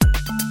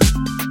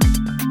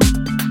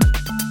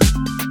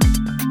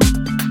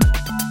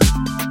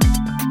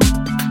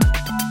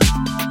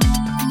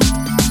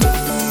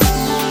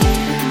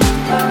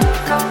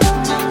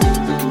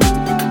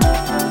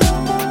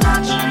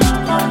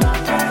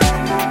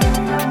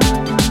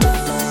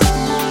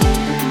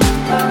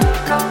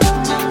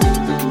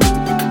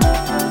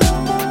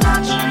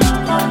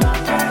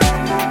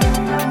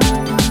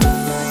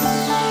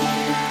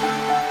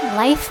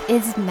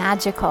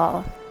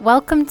magical.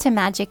 Welcome to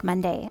Magic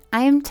Monday.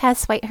 I am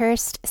Tess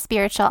Whitehurst,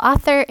 spiritual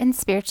author and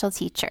spiritual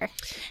teacher.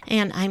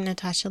 And I'm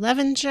Natasha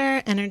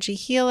Levenger, energy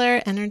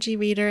healer, energy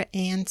reader,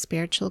 and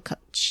spiritual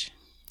coach.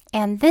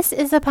 And this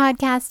is a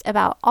podcast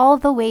about all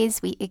the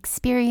ways we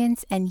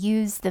experience and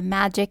use the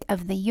magic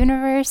of the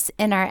universe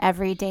in our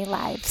everyday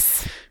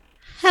lives.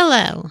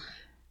 Hello.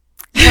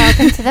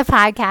 Welcome to the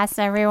podcast,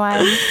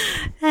 everyone.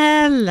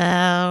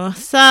 Hello.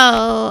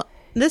 So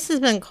this has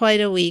been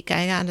quite a week,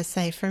 I gotta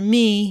say, for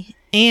me.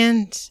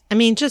 And I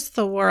mean, just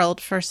the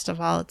world, first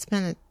of all. It's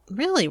been a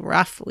really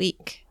rough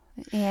week.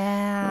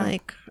 Yeah.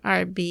 Like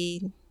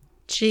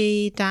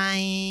RBG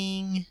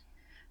dying,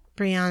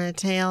 Breonna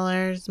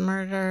Taylor's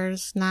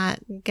murders, not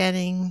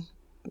getting,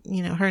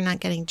 her not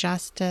getting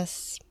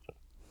justice.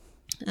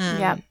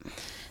 Yep.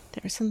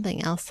 There was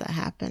something else that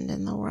happened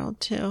in the world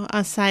too,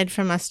 aside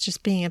from us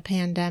just being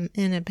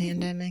in a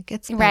pandemic.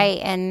 It's been, right,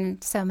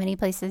 and so many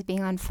places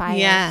being on fire.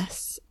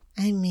 Yes,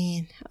 I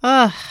mean,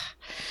 it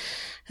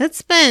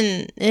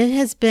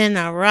has been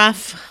a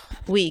rough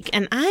week,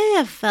 and I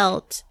have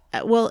felt.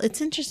 Well,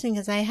 it's interesting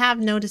because I have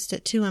noticed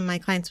it too in my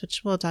clients,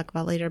 which we'll talk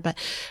about later. But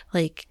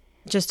like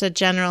just a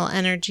general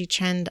energy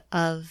trend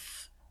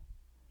of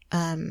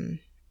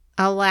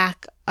a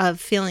lack of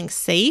feeling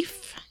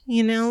safe.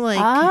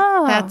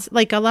 That's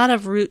like a lot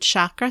of root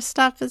chakra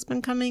stuff has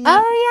been coming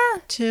up. Oh,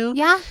 yeah. Too.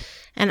 Yeah.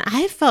 And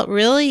I felt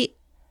really,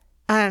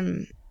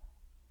 I've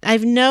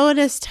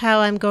noticed how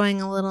I'm going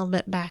a little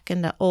bit back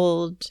into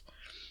old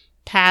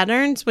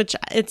patterns, which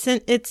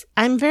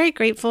I'm very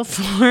grateful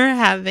for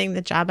having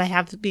the job I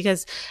have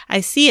because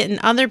I see it in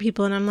other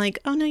people and I'm like,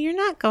 oh no, you're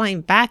not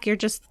going back. You're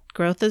just,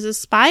 growth is a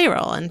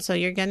spiral. And so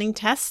you're getting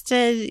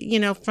tested,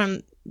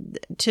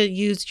 to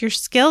use your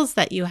skills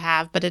that you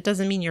have, but it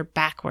doesn't mean you're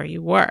back where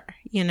you were,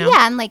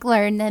 Yeah, and like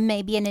learn them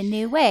maybe in a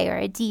new way or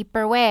a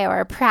deeper way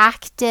or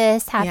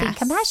practice having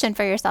compassion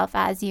for yourself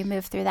as you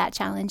move through that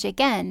challenge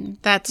again.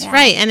 That's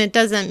right. And it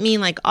doesn't mean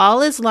like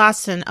all is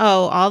lost and,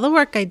 all the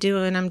work I do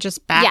and I'm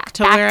just back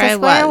to where I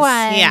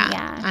was.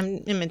 Yeah. I'm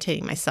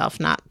imitating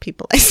myself, not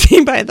people I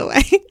see, by the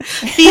way.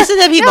 These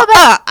are the people,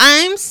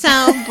 I'm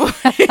so bored.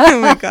 Oh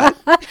my God.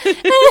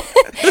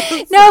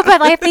 No,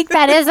 but I think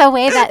that is a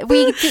way that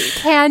we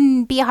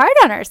can be hard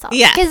on ourselves.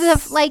 Yes. Because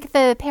of like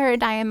the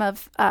paradigm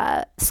of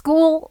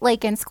school,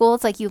 like in school,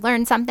 it's like you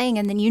learn something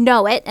and then you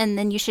know it and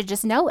then you should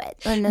just know it.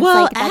 And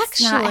it's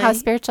that's not how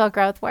spiritual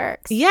growth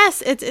works.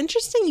 Yes, it's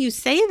interesting you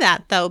say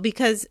that though,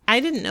 because I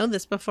didn't know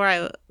this before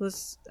I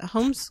was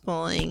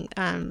homeschooling.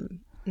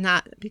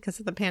 Not because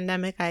of the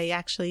pandemic. I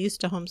actually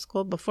used to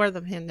homeschool before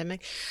the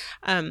pandemic.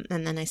 And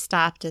then I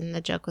stopped and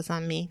the joke was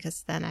on me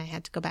because then I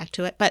had to go back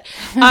to it. But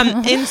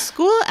in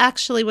school,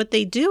 actually, what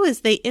they do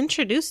is they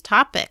introduce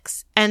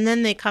topics and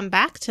then they come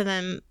back to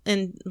them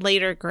in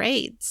later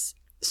grades.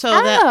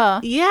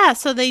 So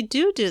so they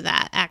do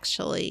that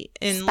actually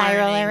in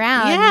spiral learning.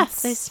 Around.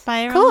 Yes, they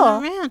spiral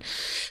around.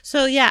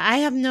 So I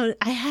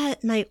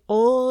had my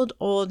old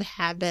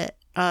habit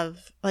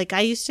of like I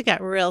used to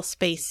get real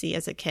spacey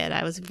as a kid.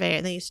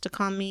 They used to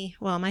call me,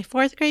 my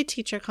fourth grade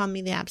teacher called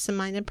me the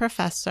absent-minded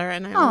professor,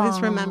 and I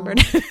always remembered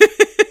because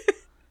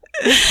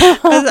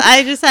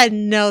I just had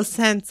no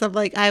sense of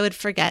like I would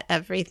forget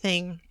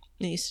everything.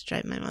 It used to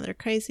drive my mother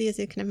crazy, as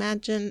you can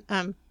imagine.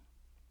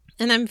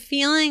 And I'm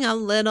feeling a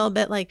little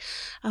bit like,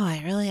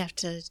 I really have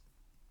to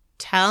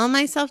tell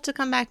myself to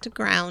come back to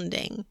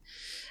grounding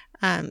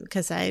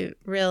because I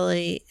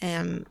really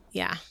am,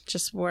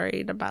 just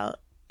worried about.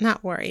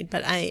 Not worried,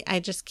 but I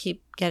just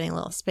keep getting a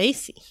little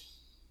spacey.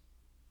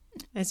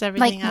 Is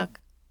everything okay?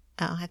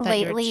 Oh, I thought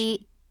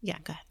lately. Yeah,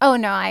 go ahead. Oh,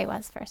 no, I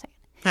was for a second.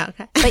 Oh,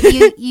 okay.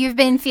 But you've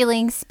been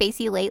feeling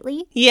spacey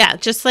lately? Yeah,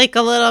 just like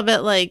a little bit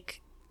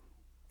like,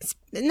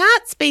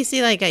 not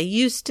spacey like I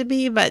used to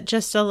be, but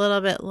just a little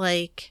bit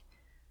like,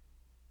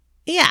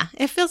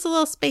 it feels a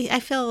little I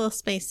feel a little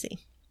spacey.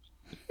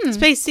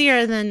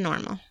 Spacier than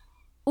normal.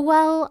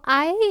 Well,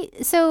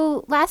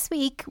 so last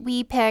week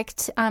we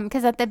picked,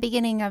 because at the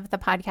beginning of the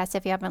podcast,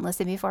 if you haven't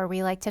listened before,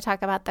 we like to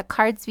talk about the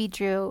cards we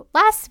drew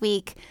last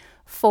week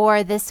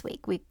for this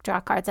week. We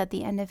draw cards at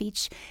the end of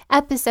each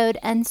episode.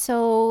 And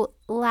so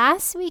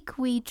last week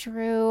I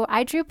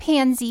drew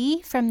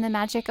Pansy from the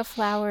Magic of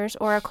Flowers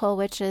Oracle,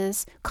 which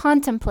is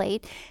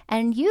Contemplate.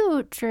 And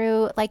you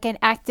drew like an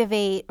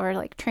Activate or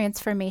like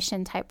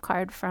Transformation type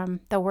card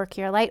from the Work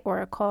Your Light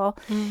Oracle.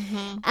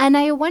 Mm-hmm. And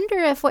I wonder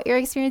if what you're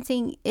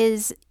experiencing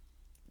is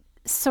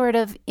sort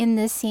of in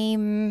the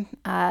same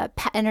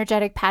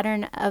energetic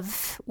pattern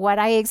of what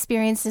I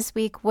experienced this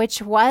week,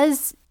 which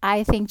was,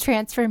 I think,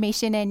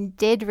 transformation and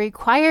did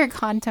require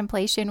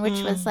contemplation,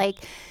 which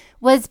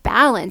was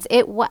balance.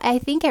 I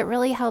think it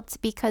really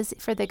helped because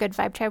for the Good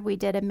Vibe Tribe, we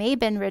did a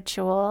Mabon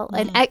ritual,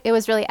 and it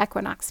was really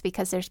equinox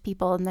because there's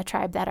people in the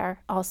tribe that are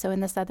also in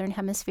the Southern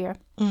Hemisphere.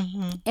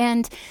 Mm-hmm.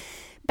 And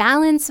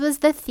balance was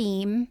the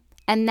theme.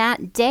 And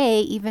that day,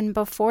 even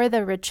before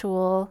the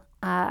ritual,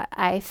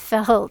 I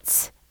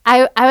felt...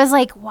 I was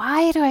like,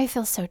 why do I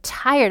feel so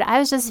tired? I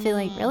was just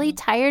feeling really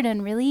tired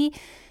and really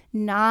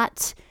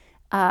not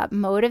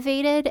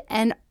motivated.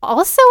 And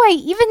also, I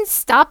even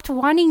stopped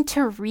wanting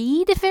to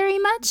read very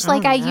much.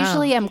 Like, I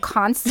usually am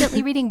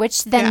constantly reading,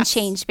 which then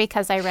changed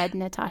because I read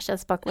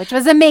Natasha's book, which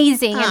was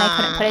amazing, and I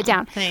couldn't put it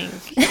down.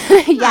 Thanks.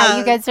 Yeah,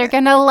 you guys are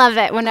going to love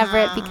it whenever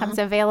it becomes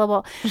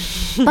available.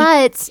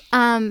 But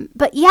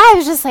yeah, I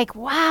was just like,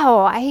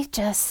 wow, I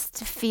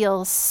just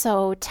feel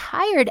so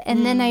tired.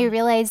 And then I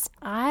realized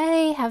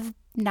I have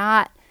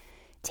not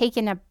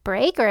taken a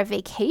break or a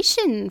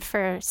vacation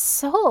for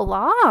so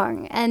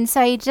long. And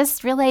so I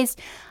just realized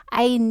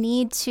I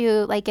need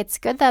to, like, it's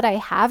good that I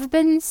have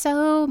been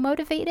so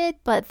motivated,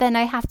 but then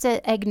I have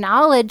to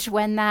acknowledge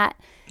when that,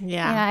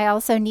 I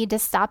also need to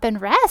stop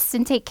and rest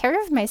and take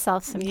care of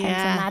myself sometimes.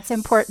 And that's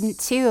important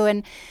too.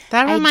 And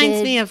that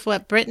reminds me of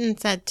what Britton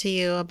said to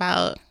you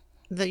about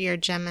your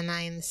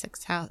Gemini in the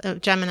 6th house,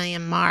 Gemini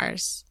and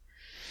Mars.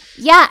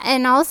 Yeah,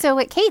 and also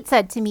what Kate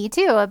said to me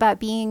too about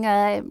being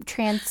a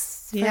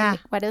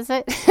what is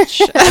it? A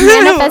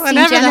manifesting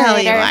Whatever generator. the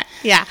hell you are.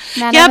 Yeah.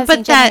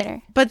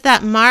 But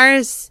that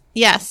Mars,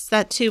 yes,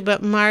 that too,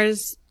 but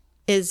Mars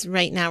is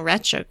right now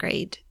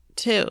retrograde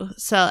too.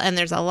 So, and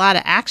there's a lot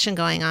of action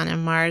going on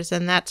in Mars,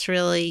 and that's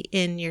really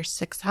in your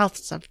 6th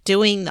house of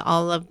doing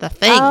all of the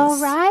things. Oh,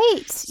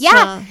 right.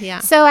 Yeah.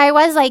 So I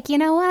was like, you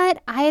know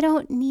what? I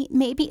don't need,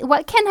 maybe,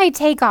 what can I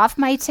take off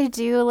my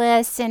to-do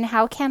list, and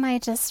how can I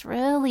just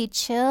really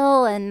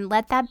chill and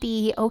let that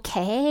be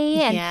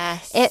okay? And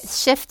it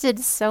shifted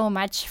so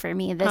much for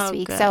me this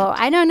week. Good. So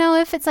I don't know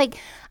if it's like,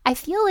 I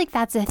feel like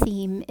that's a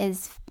theme,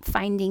 is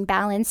finding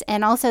balance.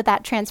 And also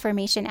that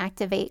transformation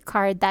activate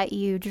card that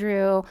you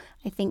drew,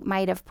 I think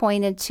might have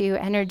pointed to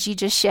energy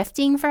just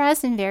shifting for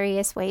us in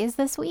various ways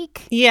this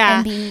week.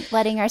 Yeah. And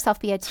letting ourselves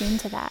be attuned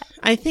to that.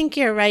 I think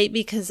you're right,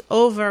 because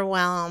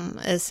overwhelm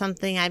is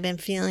something I've been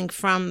feeling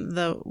from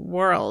the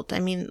world. I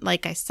mean,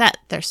 like I said,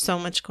 there's so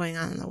much going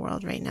on in the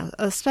world right now,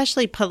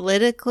 especially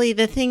politically.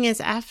 The thing is,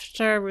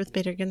 after Ruth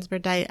Bader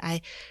Ginsburg died,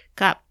 I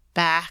got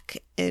back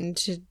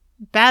into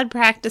bad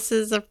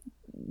practices of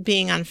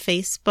being on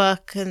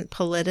Facebook and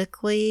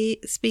politically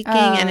speaking,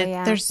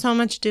 there's so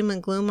much doom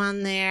and gloom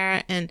on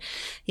there, and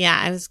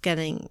I was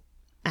getting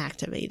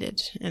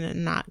activated in a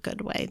not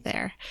good way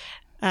there.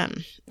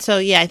 So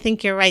I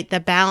think you're right. The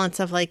balance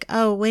of like,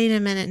 oh, wait a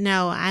minute,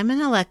 no, I'm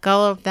gonna let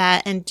go of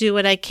that and do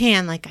what I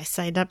can. Like, I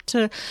signed up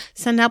to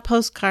send out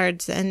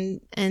postcards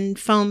and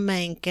phone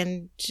bank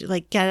and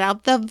like get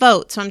out the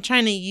vote. So I'm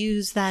trying to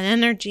use that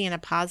energy in a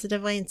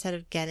positive way instead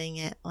of getting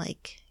it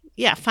like,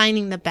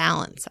 finding the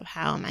balance of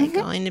how am I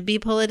going to be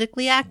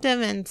politically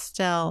active and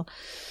still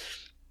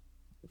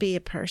be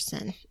a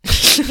person.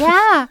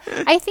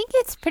 I think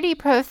it's pretty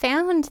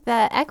profound,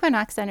 the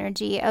equinox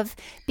energy of,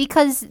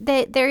 because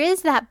there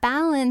is that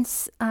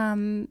balance,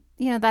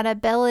 that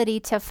ability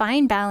to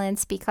find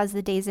balance because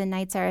the days and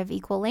nights are of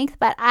equal length.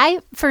 But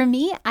for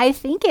me, I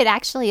think it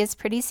actually is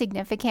pretty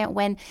significant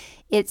when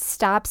it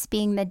stops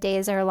being the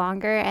days are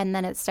longer and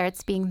then it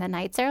starts being the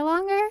nights are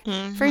longer.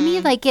 Mm-hmm. For me,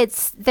 like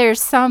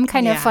there's some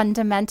kind of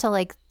fundamental,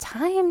 like,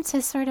 time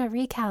to sort of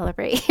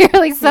recalibrate.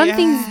 Like,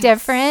 something's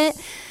different.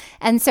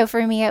 And so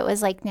for me, it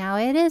was like, now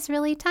it is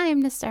really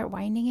time to start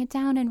winding it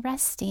down and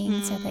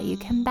resting so that you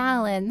can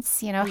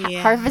balance.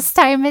 Harvest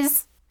time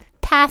is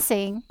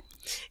passing.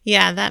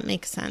 Yeah, that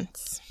makes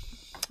sense.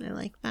 I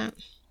like that.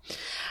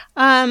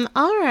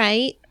 All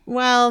right.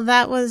 Well,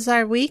 that was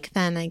our week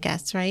then, I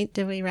guess, right?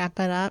 Did we wrap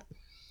it up?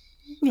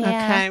 Yeah.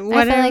 Okay.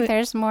 I feel like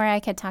there's more I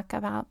could talk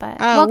about, but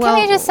can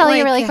I just tell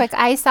you really quick?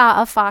 I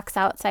saw a fox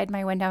outside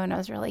my window and it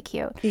was really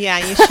cute. Yeah,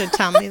 you should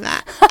tell me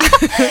that.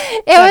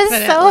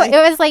 It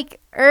was like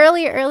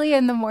early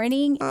in the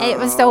morning. It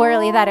was so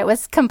early that it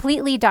was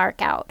completely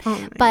dark out.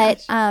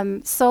 But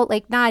so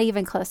like not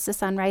even close to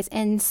sunrise.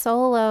 And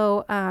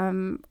Solo,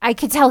 I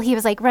could tell he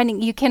was like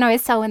running. You can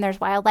always tell when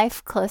there's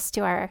wildlife close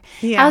to our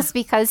house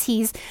because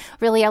he's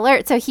really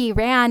alert. So he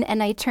ran,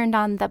 and I turned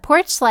on the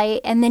porch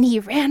light, and then he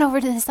ran over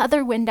to this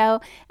other window,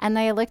 and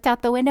I looked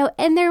out the window,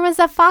 and there was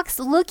a fox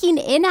looking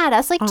in at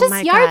us, like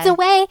just yards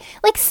away,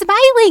 like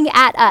smiling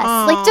at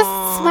us, like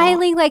just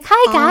smiling, like,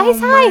 hi guys,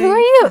 hi, who are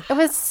you? It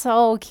was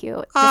so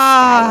cute. This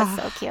guy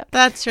was so cute.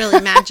 That's really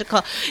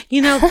magical.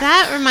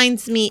 That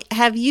reminds me,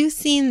 have you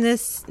seen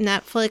this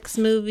Netflix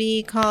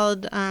movie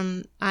called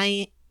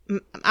My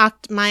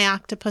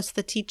Octopus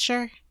the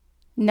Teacher?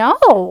 No.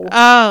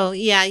 Oh,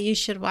 yeah, you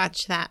should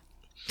watch that.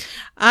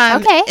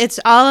 Okay. It's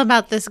all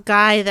about this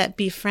guy that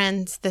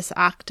befriends this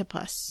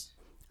octopus.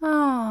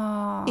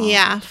 Oh.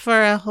 Yeah,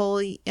 for a whole,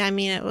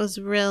 it was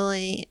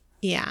really,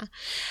 I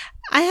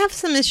have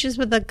some issues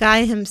with the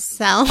guy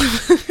himself.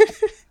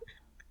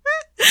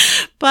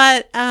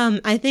 But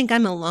I think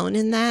I'm alone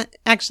in that.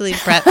 Actually,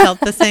 Brett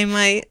felt the same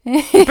way.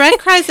 Brett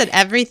cries at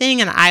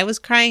everything, and I was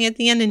crying at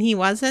the end, and he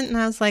wasn't. And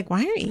I was like,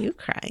 why aren't you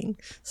crying?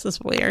 This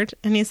is weird.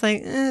 And he's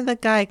like, the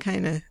guy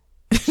kind of...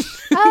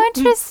 Oh,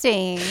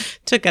 interesting.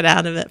 Took it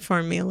out of it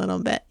for me a little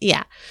bit.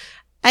 Yeah.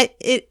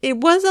 It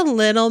was a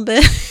little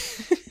bit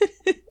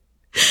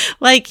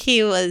like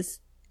he was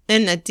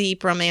in a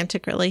deep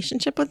romantic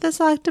relationship with this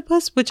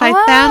octopus, which I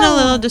found a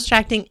little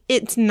distracting.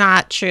 It's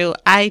not true.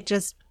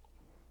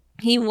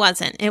 He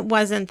wasn't. It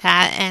wasn't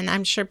that. And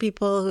I'm sure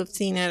people who've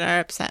seen it are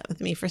upset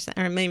with me for saying,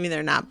 or maybe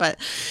they're not, but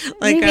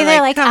like, maybe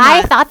they're like,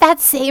 I thought that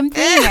same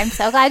thing. I'm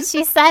so glad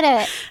she said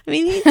it. I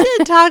mean, he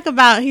did talk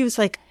about, he was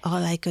like,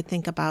 all I could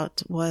think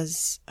about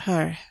was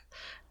her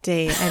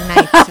day and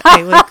night.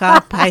 I wake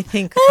up, I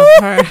think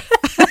of her.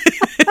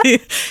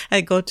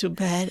 I go to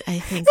bed, I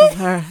think of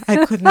her.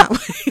 I could not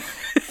wait.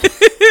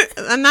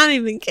 I'm not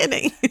even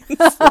kidding.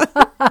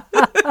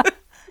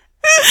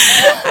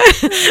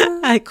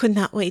 I could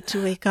not wait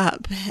to wake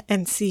up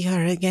and see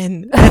her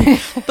again.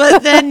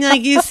 But then,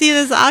 like, you see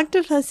this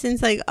octopus and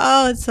it's like,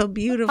 oh, it's so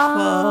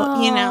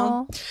beautiful, you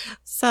know?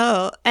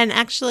 So, and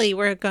actually,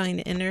 we're going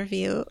to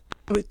interview.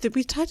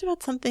 We talked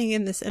about something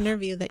in this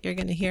interview that you're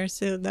going to hear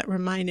soon that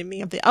reminded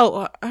me of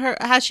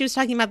how she was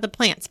talking about the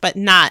plants, but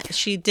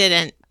she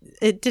didn't.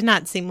 It did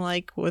not seem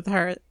like with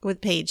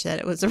Paige that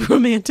it was a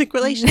romantic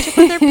relationship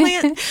with her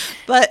plant,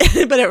 but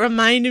it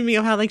reminded me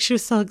of how like she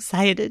was so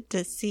excited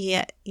to see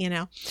it, you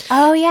know.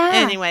 Oh yeah.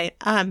 Anyway,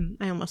 I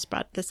almost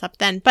brought this up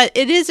then, but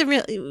it is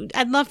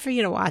I'd love for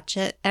you to watch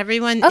it.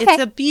 Everyone, okay.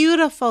 It's a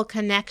beautiful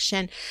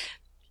connection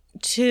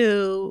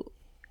to,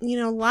 you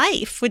know,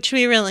 life, which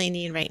we really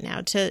need right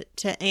now,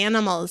 to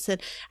animals.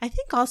 And I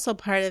think also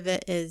part of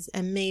it is,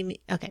 and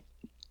maybe, okay,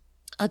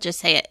 I'll just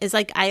say it, is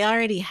like, I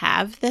already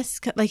have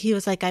this, like he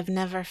was like, I've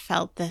never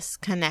felt this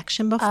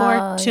connection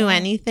before to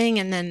anything.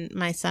 And then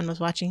my son was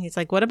watching, he's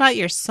like, what about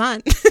your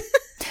son?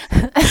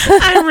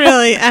 I'm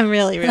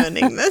really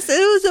ruining this.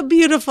 It was a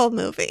beautiful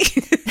movie.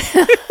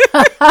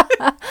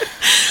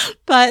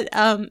 But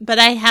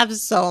I have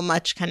so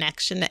much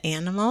connection to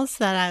animals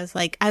that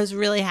I was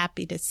really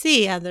happy to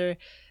see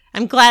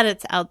I'm glad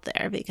it's out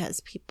there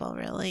because people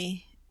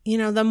really, you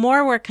know, the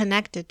more we're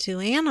connected to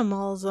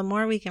animals, the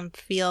more we can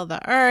feel the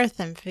earth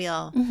and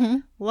feel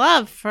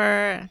love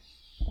for,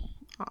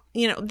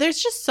 you know, there's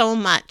just so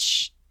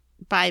much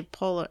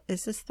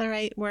is this the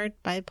right word?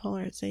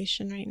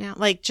 Bipolarization right now?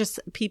 Like just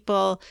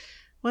people,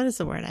 what is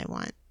the word I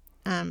want?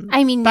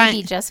 I mean,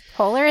 maybe just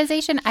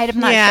polarization. I'm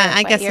not sure. Yeah,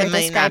 I guess it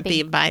might not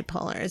be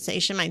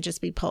bipolarization. It might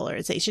just be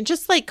polarization.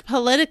 Just like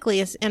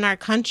politically in our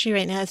country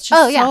right now, it's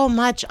just so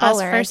much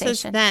us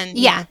versus them.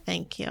 Yeah,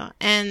 thank you.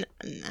 And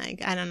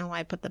I don't know why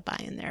I put the bi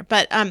in there.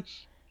 But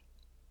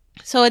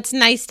so it's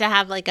nice to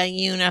have like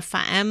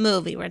a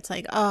movie where it's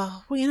like,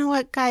 oh, well, you know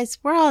what, guys?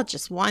 We're all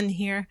just one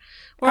here.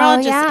 We're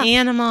all just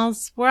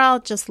animals. We're all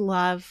just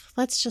love.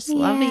 Let's just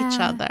love each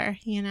other,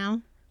 you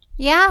know?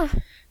 Yeah.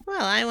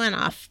 Well, I went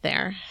off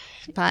there.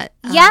 But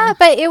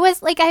but it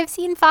was like I've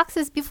seen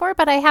foxes before,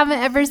 but I haven't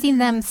ever seen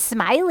them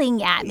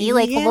smiling at me,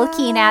 like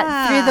looking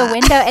through the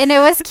window. And it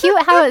was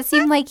cute how it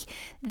seemed like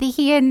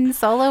he and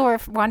Solo were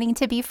wanting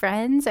to be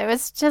friends. It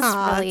was just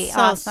really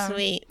awesome. So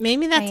sweet.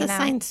 Maybe that's a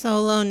sign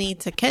Solo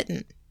needs a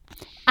kitten.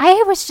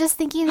 I was just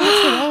thinking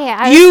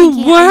that today. You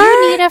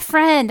need a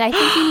friend. I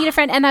think you need a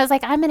friend. And I was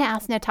like, I'm going to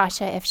ask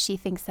Natasha if she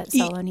thinks that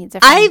Solo needs a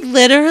friend. I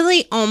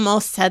literally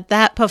almost said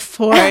that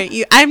before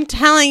you. I'm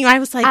telling you, I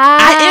was like,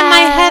 in my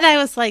head, I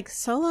was like,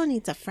 Solo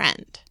needs a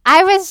friend.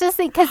 I was just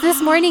thinking, because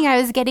this morning I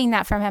was getting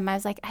that from him. I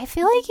was like, I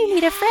feel like you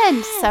need a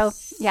friend. So,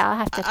 yeah, I'll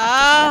have to talk to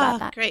him about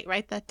that. Great.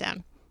 Write that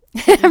down.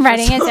 I'm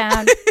writing it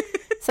down.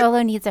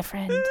 Solo needs a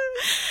friend.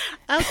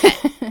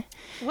 Okay.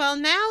 Well,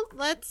 now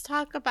let's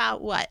talk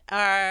about what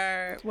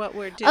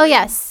we're doing. Oh,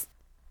 yes.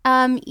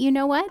 You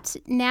know what?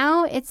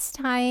 Now it's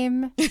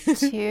time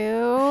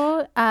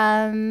to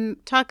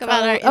talk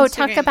about our Instagram.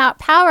 Talk about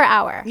Power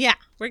Hour. Yeah,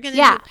 we're going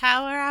to do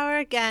Power Hour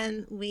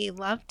again. We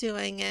love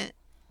doing it,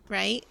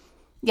 right?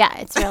 Yeah,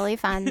 it's really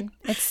fun.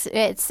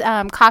 It's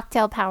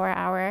Cocktail Power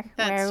Hour.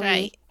 That's where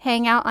we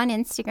hang out on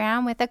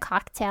Instagram with a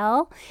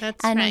cocktail.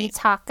 That's and right. we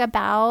talk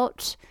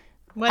about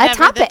whatever a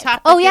topic. The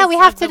topic we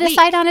have to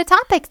decide on a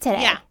topic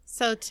today. Yeah.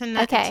 So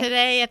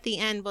today at the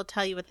end, we'll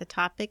tell you what the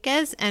topic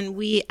is. And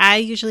I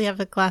usually have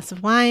a glass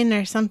of wine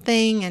or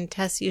something, and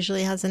Tess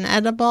usually has an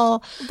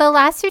edible. The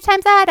last 2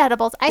 times I had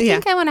edibles. I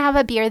think I want to have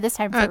a beer this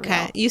time for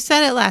real. You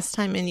said it last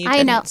time and you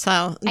didn't. I know.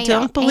 So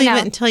don't believe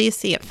it until you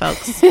see it,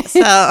 folks.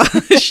 So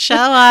show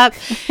up.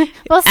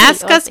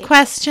 Ask us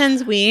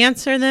questions. We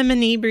answer them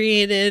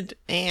inebriated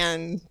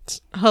and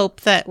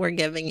hope that we're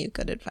giving you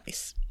good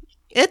advice.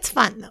 It's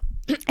fun,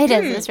 though. It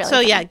is. It's really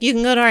fun. So, you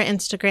can go to our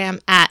Instagram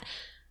at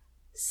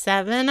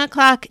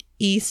 7:00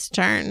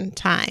 Eastern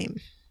time.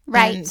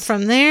 Right. And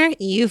from there,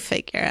 you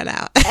figure it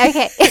out.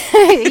 Okay.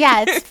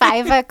 Yeah, it's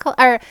 5:00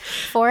 or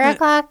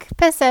 4:00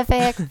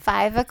 Pacific,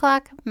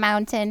 5:00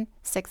 Mountain,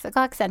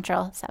 6:00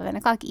 Central,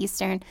 7:00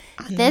 Eastern.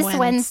 On this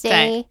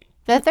Wednesday,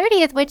 the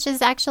 30th, which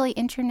is actually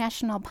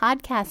International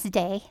Podcast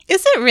Day.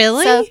 Is it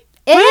really? So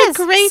What a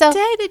great day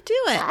to do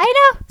it.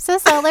 I know. So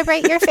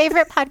celebrate your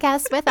favorite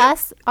podcast with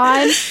us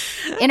on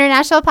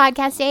International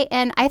Podcast Day.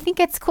 And I think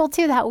it's cool,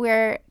 too, that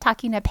we're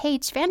talking to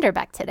Paige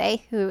Vanderbeck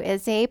today, who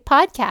is a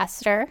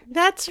podcaster.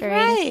 That's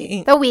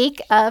right. The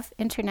week of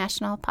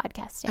International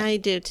Podcast Day. I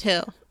do,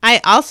 too. I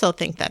also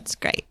think that's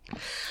great.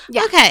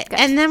 Yeah, okay,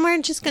 and then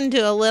we're just going to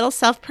do a little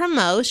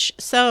self-promotion.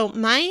 So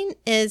mine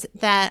is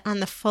that on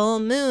the full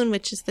moon,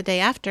 which is the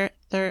day after,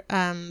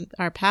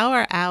 our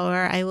power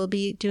hour, I will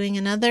be doing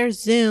another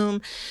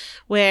Zoom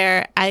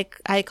where I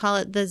call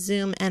it the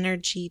Zoom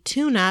energy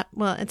tune-up.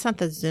 Well, it's not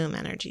the Zoom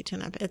energy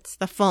tune-up. It's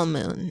the full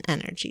moon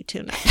energy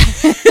tune-up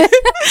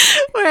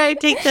where I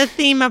take the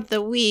theme of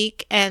the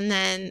week and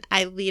then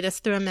I lead us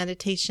through a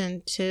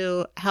meditation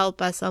to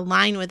help us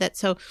align with it.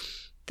 So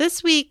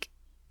this week,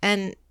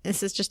 and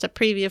this is just a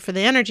preview for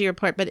the energy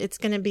report, but it's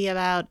going to be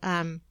about,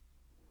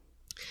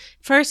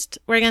 first,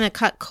 we're going to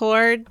cut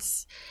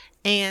cords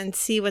and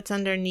see what's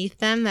underneath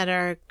them that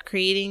are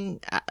creating,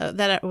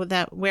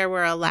 that where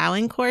we're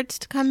allowing cords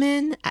to come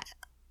in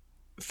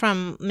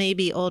from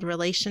maybe old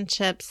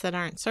relationships that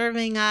aren't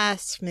serving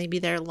us. Maybe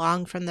they're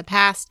long from the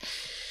past.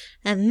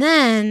 And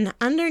then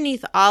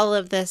underneath all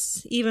of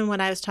this, even what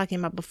I was talking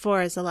about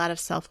before, is a lot of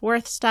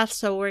self-worth stuff.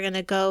 So we're going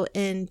to go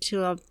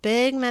into a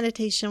big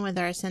meditation with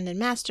our ascended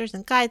masters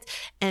and guides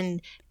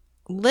and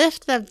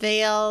lift the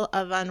veil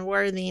of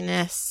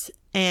unworthiness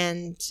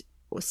and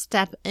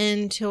step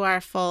into our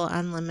full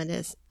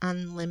unlimited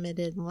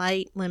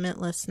light,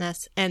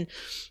 limitlessness, and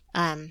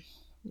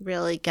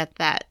really get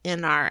that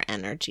in our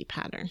energy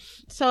pattern.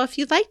 So if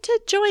you'd like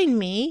to join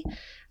me,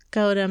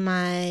 go to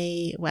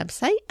my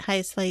website,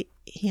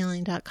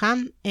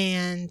 highestlighealing.com,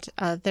 and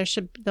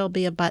there'll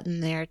be a button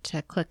there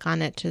to click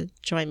on it to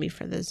join me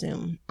for the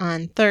Zoom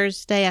on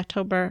Thursday,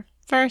 October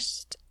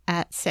 1st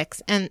at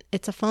 6. And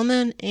it's a full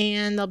moon,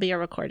 and there'll be a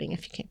recording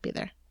if you can't be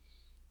there.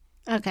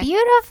 Okay.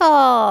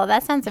 Beautiful.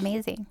 That sounds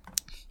amazing.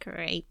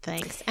 Great.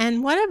 Thanks.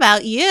 And what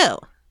about you?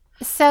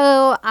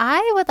 So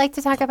I would like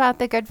to talk about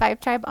the Good Vibe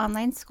Tribe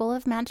Online School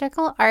of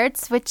Magical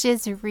Arts, which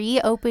is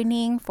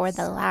reopening for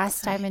the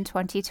last time in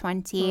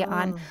 2020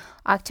 on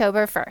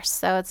October 1st.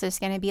 So it's just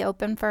going to be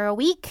open for a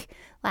week.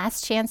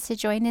 Last chance to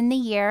join in the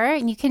year.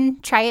 And you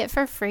can try it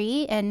for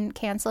free and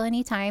cancel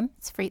anytime.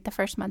 It's free. The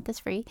first month is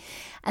free.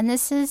 And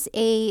this is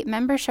a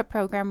membership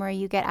program where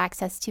you get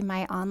access to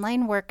my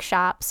online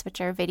workshops, which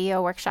are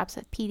video workshops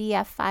with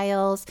PDF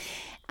files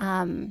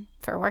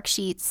for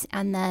worksheets.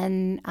 And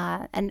then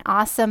an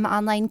awesome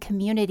online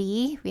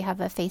community. We have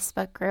a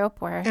Facebook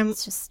group where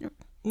it's just...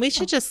 We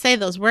should just say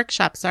those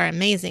workshops are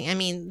amazing. I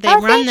mean, they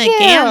run the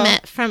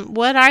gamut from,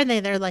 what are they?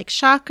 They're like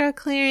chakra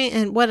clearing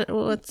and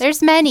what's...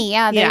 There's many,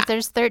 yeah.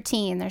 There's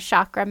 13. There's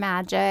chakra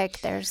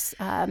magic. There's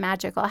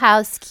magical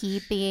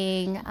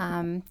housekeeping,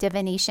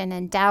 divination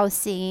and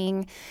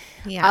dowsing,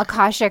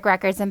 Akashic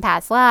records and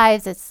past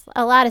lives. It's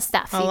a lot of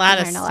stuff. A lot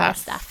of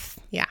stuff.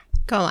 Yeah.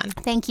 Go on.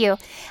 Thank you.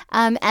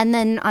 And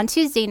then on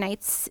Tuesday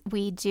nights,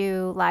 we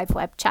do live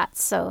web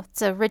chats. So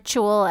it's a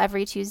ritual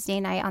every Tuesday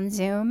night on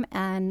Zoom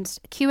and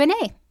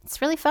Q&A.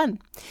 It's really fun.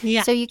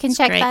 Yeah, so you can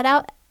check that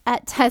out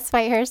at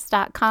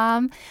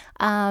tesswhitehurst.com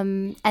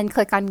and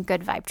click on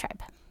Good Vibe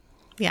Tribe.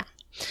 Yeah.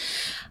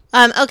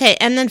 Okay.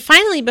 And then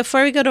finally,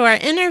 before we go to our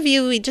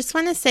interview, we just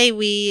want to say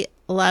we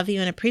love you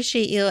and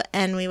appreciate you.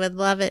 And we would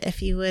love it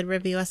if you would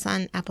review us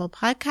on Apple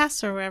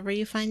Podcasts or wherever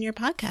you find your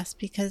podcast,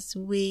 because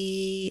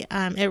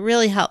it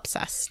really helps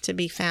us to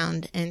be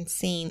found and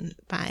seen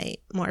by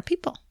more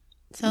people.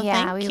 So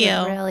thank you.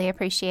 Would really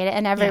appreciate it.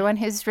 And everyone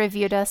who's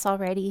reviewed us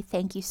already,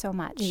 thank you so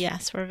much.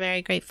 Yes, we're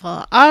very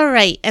grateful. All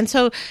right. And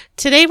so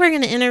today we're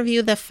going to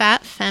interview the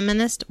fat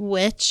feminist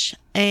witch,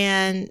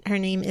 and her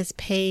name is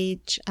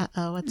Paige.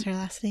 What's her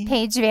last name?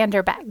 Paige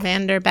Vanderbeck.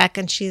 Vanderbeck,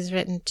 and she's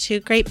written 2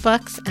 great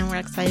books, and we're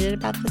excited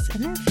about this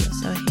interview.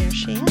 So here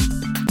she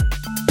is.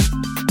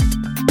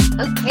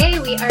 Okay,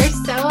 we are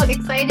so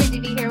excited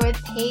to be here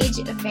with Paige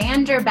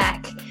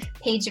Vanderbeck.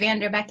 Paige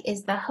Vanderbeck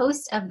is the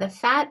host of the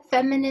Fat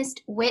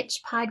Feminist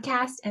Witch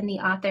podcast and the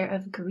author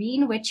of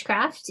Green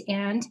Witchcraft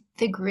and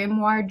the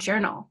Grimoire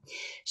Journal.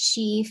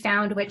 She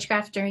found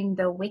witchcraft during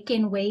the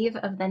Wiccan wave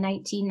of the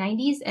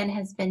 1990s and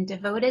has been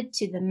devoted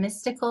to the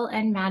mystical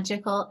and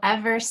magical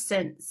ever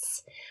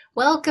since.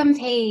 Welcome,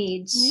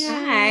 Paige.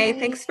 Hi,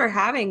 thanks for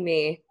having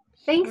me.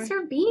 Thanks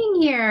for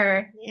being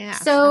here. Yeah.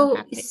 So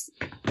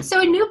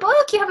a new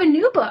book. You have a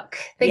new book.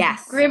 The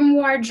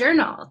Grimoire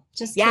Journal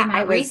just came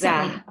out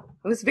recently.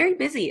 I was very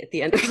busy at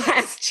the end of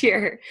last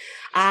year.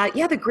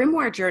 The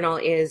Grimoire Journal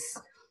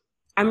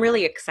I'm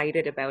really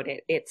excited about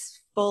it.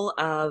 It's full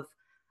of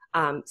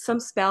some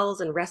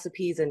spells and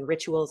recipes and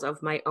rituals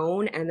of my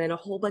own, and then a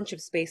whole bunch of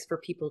space for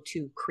people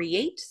to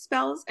create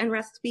spells and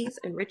recipes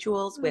and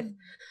rituals with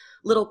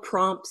little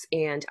prompts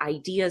and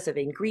ideas of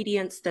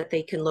ingredients that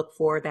they can look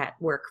for that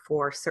work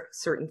for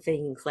certain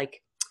things,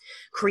 like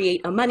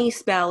create a money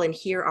spell, and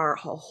here are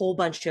a whole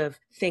bunch of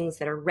things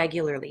that are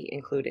regularly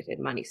included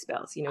in money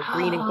spells,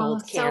 green and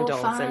gold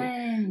candles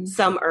and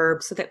some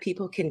herbs, so that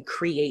people can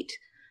create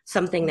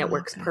something that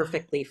works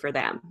perfectly for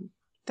them.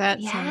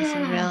 That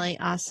sounds really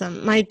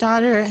awesome. My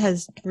daughter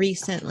has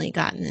recently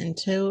gotten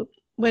into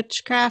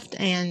witchcraft,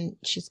 and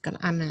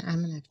I'm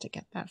gonna have to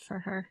get that for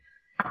her.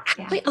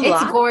 Yeah.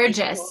 It's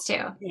gorgeous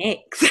too.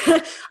 Thanks.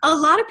 A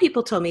lot of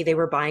people told me they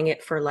were buying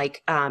it for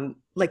like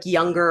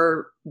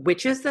younger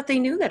witches that they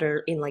knew that are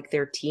in like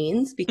their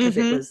teens, because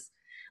it was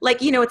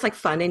like, it's like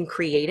fun and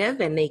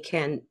creative, and they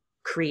can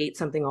create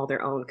something all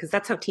their own, because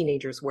that's how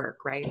teenagers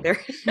work, right? They're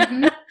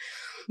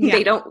Yeah.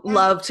 They don't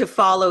love to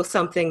follow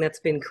something that's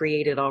been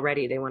created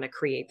already. They want to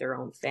create their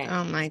own thing.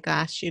 Oh my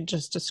gosh, you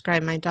just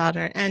described my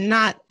daughter, and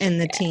not in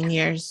the teen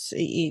years.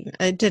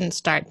 It didn't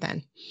start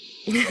then.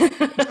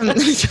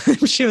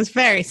 She was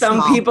very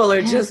Some small. people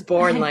are just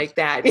born like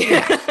that.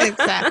 Yeah,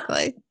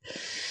 exactly.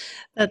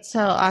 That's so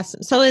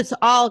awesome. So it's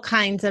all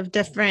kinds of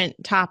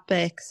different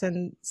topics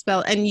and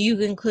you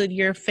include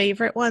your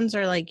favorite ones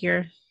or like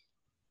your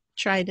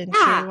tried and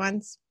true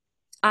ones?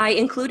 I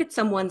included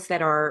some ones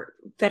that are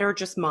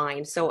just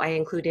mine. So I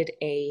included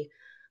a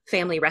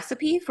family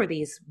recipe for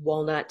these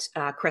walnut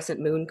crescent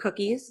moon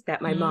cookies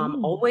that my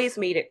mom always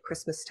made at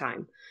Christmas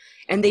time.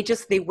 And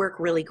they work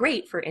really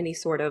great for any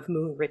sort of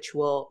moon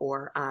ritual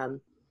or,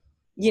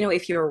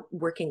 if you're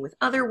working with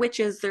other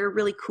witches, they're a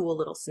really cool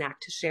little snack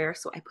to share.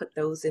 So I put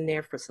those in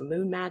there for some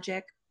moon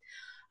magic.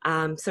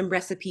 Some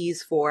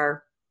recipes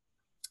for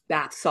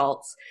bath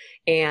salts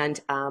and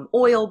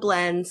oil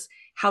blends,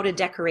 how to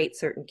decorate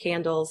certain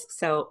candles.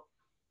 So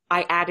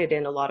I added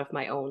in a lot of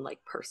my own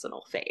like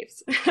personal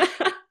faves.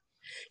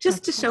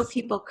 Just to show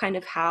people kind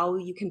of how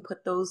you can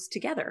put those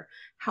together,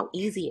 how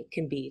easy it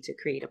can be to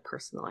create a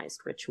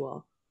personalized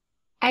ritual.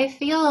 I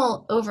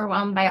feel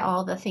overwhelmed by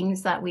all the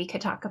things that we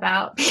could talk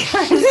about because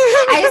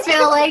I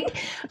feel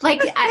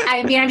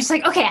I'm just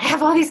like, okay, I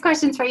have all these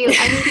questions for you.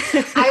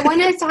 I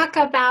want to talk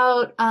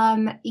about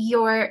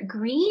your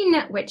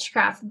green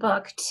witchcraft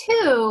book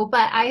too,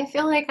 but I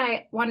feel like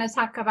I want to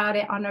talk about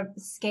it on a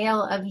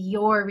scale of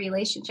your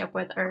relationship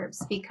with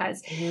herbs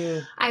because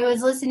I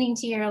was listening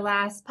to your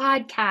last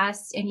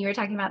podcast and you were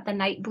talking about the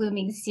night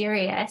blooming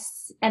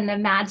cereus and the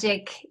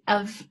magic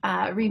of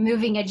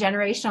removing a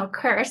generational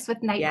curse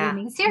with night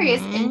blooming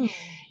cereus and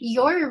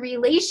your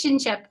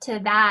relationship to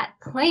that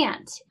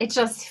plant. It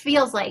just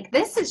feels like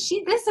this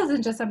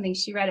isn't just something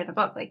she read in a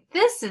book. Like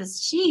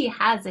she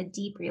has a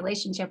deep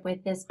relationship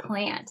with this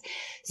plant.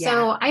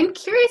 So I'm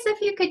curious if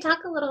you could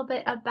talk a little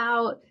bit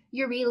about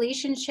your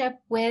relationship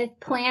with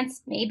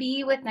plants,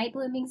 maybe with night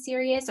blooming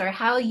cereus, or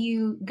how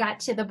you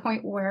got to the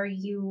point where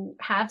you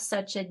have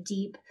such a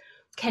deep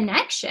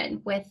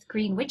connection with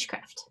green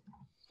witchcraft.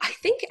 I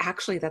think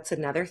actually that's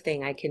another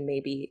thing I can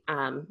maybe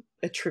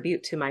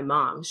attribute to my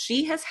mom.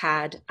 She has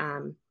had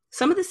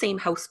some of the same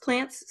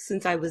houseplants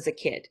since I was a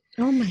kid.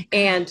 Oh my God.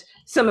 And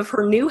some of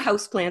her new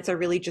houseplants are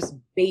really just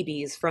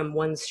babies from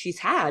ones she's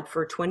had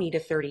for 20 to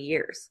 30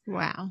 years.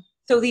 Wow.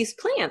 So these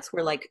plants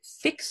were like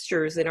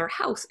fixtures in our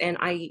house. And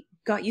I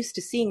got used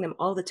to seeing them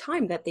all the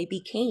time, that they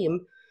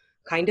became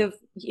kind of,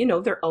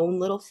 their own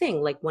little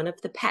thing, like one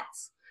of the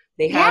pets.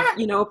 They have,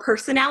 a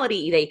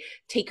personality. They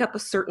take up a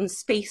certain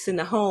space in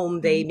the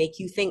home. They make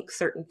you think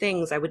certain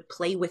things. I would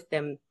play with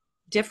them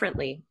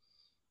differently.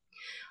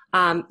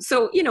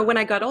 So, when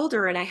I got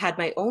older and I had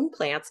my own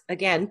plants,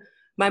 again,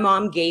 my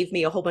mom gave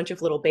me a whole bunch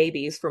of little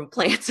babies from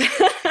plants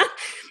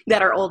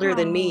that are older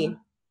than me.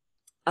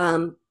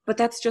 But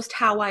that's just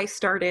how I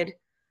started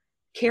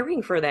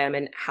caring for them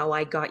and how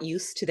I got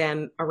used to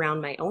them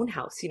around my own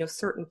house.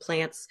 Certain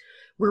plants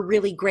were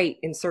really great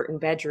in certain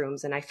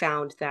bedrooms, and I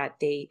found that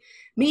they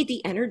made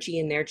the energy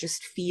in there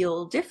just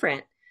feel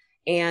different.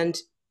 And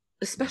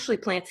especially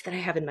plants that I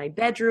have in my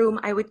bedroom,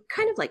 I would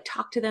kind of like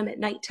talk to them at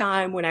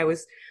nighttime when I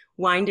was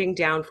winding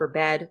down for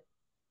bed.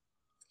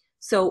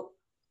 So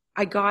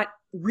I got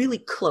really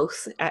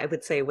close, I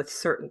would say, with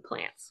certain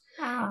plants.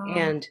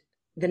 And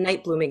the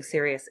night blooming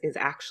cereus is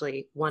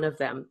actually one of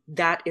them.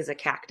 That is a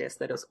cactus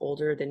that is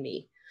older than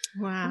me.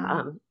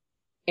 Wow.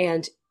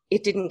 And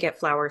it didn't get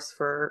flowers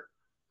for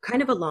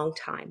kind of a long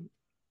time.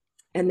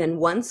 And then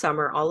one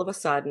summer, all of a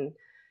sudden,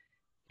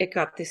 it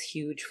got this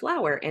huge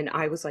flower. And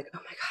I was like, oh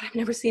my God, I've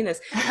never seen this.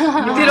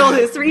 I did all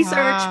this research.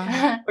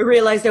 I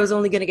realized I was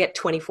only going to get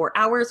 24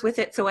 hours with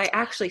it. So I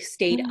actually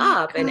stayed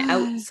up and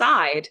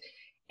outside.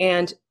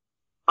 And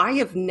I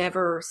have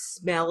never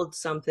smelled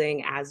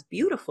something as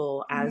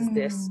beautiful as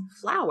this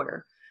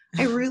flower.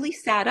 I really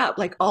sat up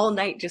like all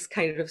night, just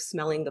kind of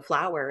smelling the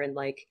flower and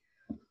like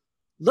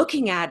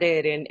looking at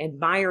it and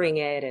admiring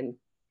it and,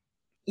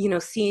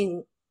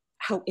 seeing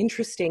how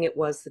interesting it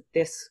was that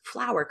this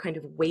flower kind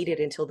of waited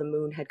until the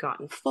moon had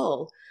gotten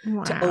full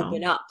to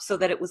open up so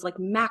that it was like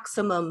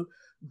maximum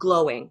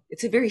glowing.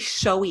 It's a very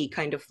showy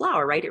kind of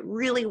flower, right? It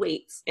really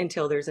waits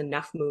until there's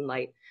enough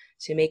moonlight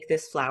to make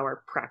this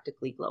flower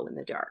practically glow in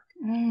the dark.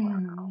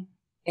 And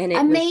it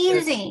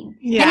amazing.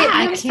 Was and it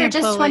blooms for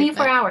just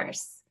 24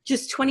 hours.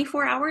 Just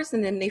 24 hours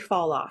and then they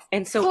fall off.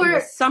 And so in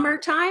the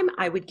summertime,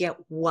 I would get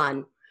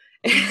one.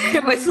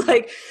 It was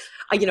like,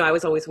 I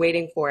was always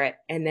waiting for it.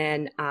 And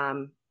then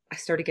I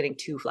started getting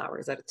 2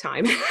 flowers at a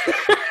time.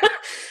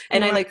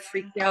 And I like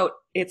freaked out.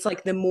 It's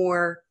like the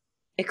more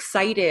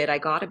excited I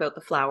got about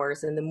the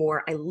flowers and the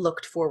more I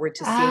looked forward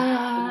to seeing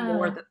the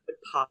more that would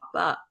pop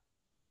up.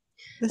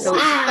 This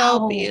is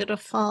so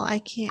beautiful. I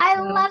can't. I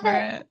love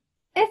it.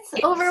 It's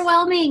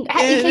overwhelming.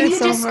 Can you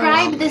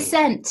describe the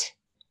scent?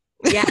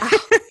 Yeah.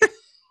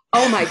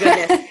 Oh my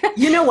goodness.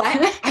 You know what?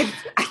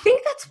 I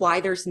think that's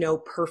why there's no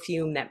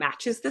perfume that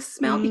matches this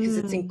smell because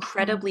it's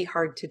incredibly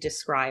hard to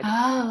describe.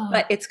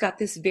 But it's got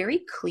this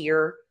very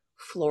clear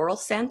floral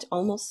scent,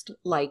 almost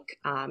like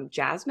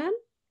jasmine.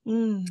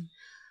 Mm.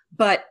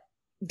 But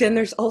then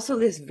there's also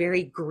this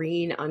very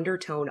green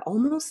undertone,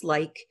 almost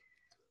like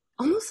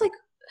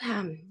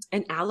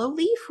an aloe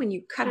leaf when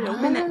you cut it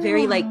open, that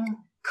very like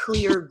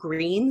clear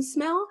green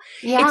smell.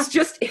 Yeah.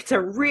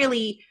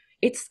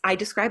 I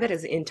describe it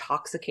as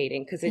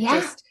intoxicating because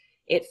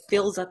it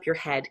fills up your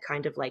head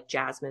kind of like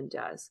jasmine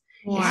does.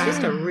 Wow. It's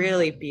just a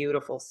really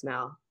beautiful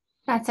smell.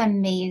 That's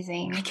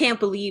amazing. I can't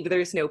believe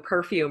there's no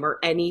perfume or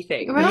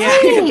anything. Right.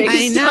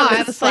 I know.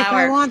 I was like,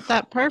 I want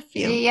that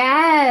perfume.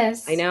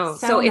 Yes. I know.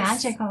 So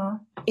magical.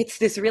 It's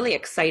this really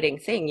exciting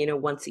thing,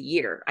 once a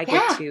year. I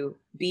get to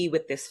be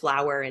with this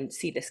flower and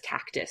see this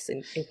cactus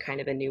in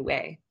kind of a new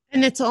way.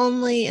 And it's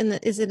only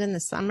is it in the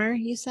summer,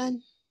 you said?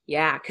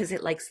 Yeah, because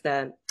it likes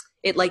the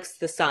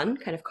sun,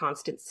 kind of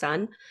constant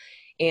sun.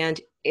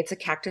 And it's a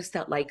cactus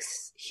that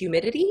likes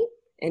humidity.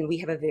 And we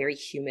have a very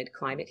humid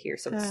climate here.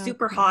 So it's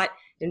super hot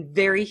and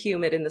very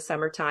humid in the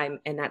summertime.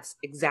 And that's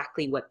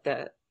exactly what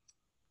the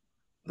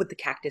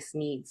cactus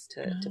needs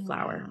to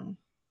flower. Wow.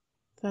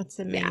 That's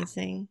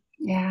amazing.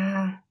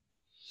 Yeah.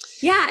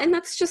 Yeah. And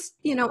that's just,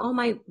 all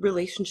my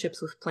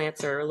relationships with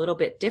plants are a little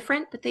bit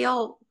different, but they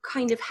all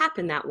kind of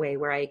happen that way,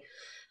 where I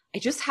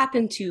just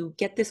happen to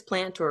get this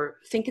plant or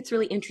think it's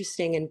really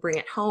interesting and bring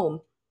it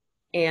home.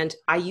 And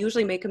I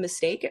usually make a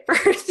mistake at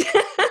first.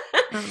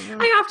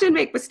 I often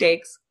make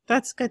mistakes.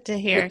 That's good to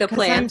hear. With the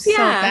plants. I'm so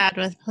bad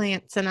with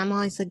plants, and I'm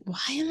always like, why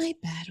am I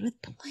bad with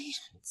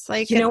plants?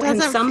 Like, it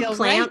doesn't and some feel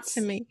plants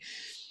right to me.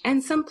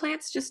 And some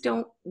plants just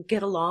don't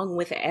get along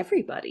with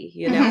everybody,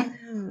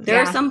 There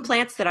are some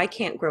plants that I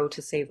can't grow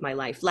to save my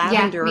life.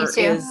 Lavender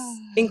is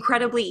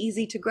incredibly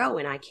easy to grow,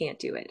 and I can't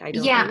do it. I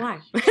don't know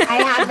why.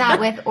 I have that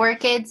with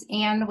orchids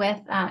and with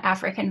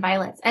African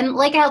violets. And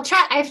like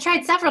I've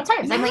tried several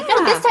times. I'm like,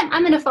 no, this time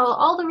I'm going to follow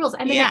all the rules.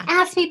 I'm going to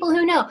ask people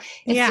who know.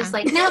 It's just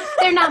like, nope,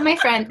 they're not my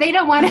friend. They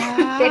don't want to.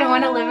 They don't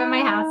want to live in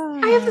my house.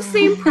 I have the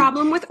same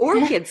problem with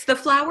orchids. The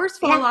flowers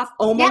fall off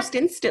almost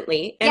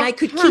instantly, and I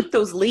could keep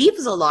those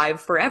leaves alive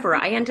forever.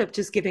 I end up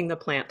just giving the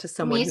plant to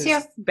someone who's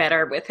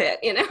better with it,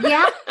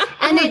 Yeah,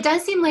 and it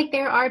does seem like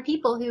there are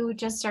people who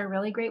just are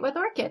really great with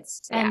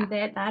orchids, and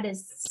that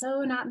is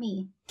so not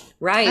me.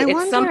 Right. I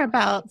wonder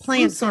about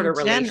plants sort of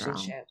general.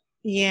 relationship.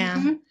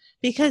 Yeah,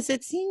 because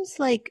it seems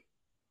like,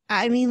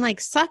 like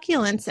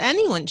succulents,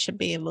 anyone should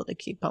be able to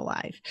keep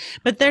alive.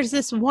 But there's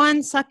this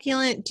one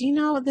succulent. Do you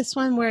know this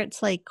one where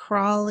it's like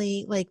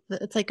crawly, like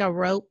it's like a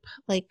rope?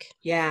 Like,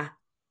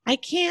 I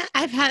can't.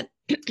 I've had,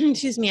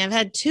 I've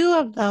had 2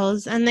 of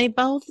those, and they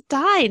both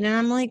died. And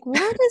I'm like,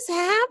 what is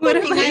happening? What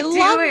am I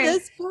love doing?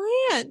 this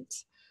plant.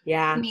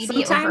 Yeah,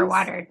 maybe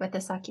overwatered with the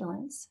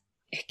succulents.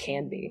 It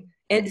can be.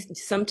 And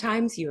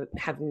sometimes you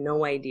have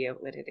no idea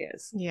what it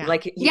is. Yeah.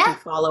 Like you can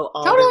follow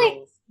all the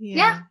rules.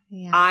 Yeah.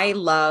 I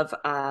love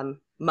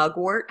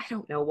mugwort. I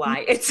don't know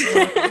why. It's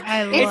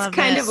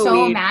kind of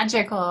so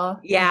magical.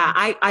 Yeah,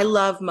 I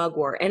love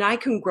mugwort, and I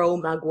can grow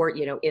mugwort,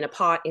 in a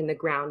pot in the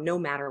ground, no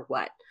matter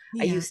what.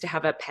 Yeah. I used to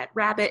have a pet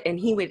rabbit, and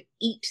he would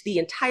eat the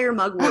entire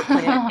mugwort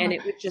plant, and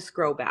it would just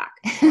grow back.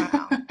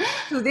 Wow.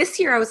 So this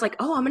year I was like,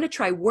 I'm going to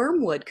try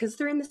wormwood because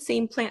they're in the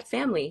same plant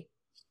family.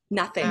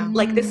 Nothing.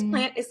 Like this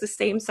plant is the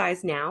same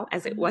size now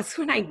as it was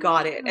when I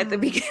got it at the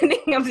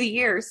beginning of the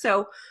year.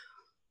 So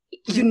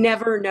you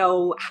never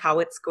know how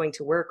it's going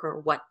to work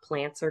or what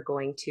plants are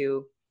going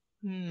to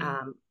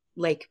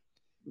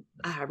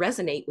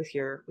resonate with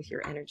your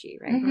energy,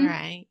 right? Mm-hmm.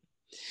 Right.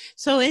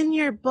 So in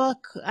your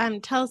book,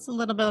 tell us a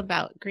little bit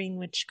about green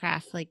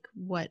witchcraft, like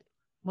what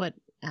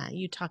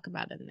you talk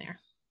about in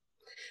there.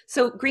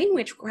 So green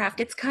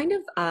witchcraft, it's kind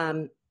of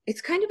an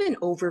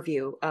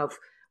overview of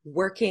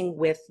working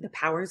with the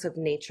powers of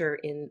nature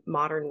in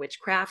modern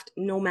witchcraft,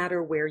 no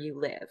matter where you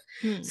live.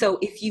 So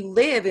if you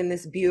live in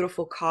this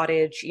beautiful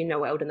cottage,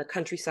 out in the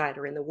countryside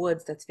or in the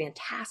woods, that's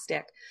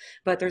fantastic.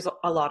 But there's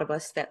a lot of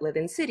us that live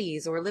in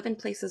cities or live in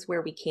places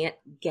where we can't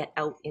get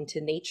out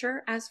into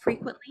nature as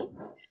frequently.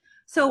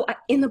 So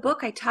in the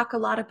book, I talk a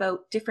lot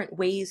about different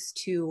ways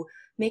to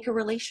make a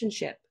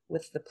relationship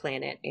with the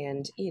planet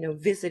and,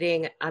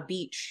 visiting a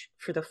beach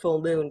for the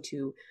full moon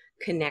to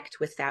connect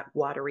with that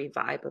watery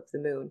vibe of the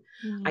moon.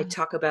 I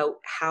talk about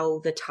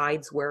how the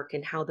tides work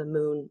and how the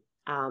moon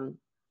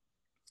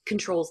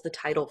controls the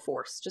tidal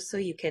force, just so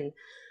you can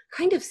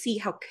kind of see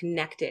how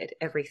connected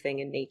everything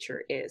in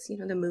nature is.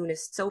 The moon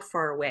is so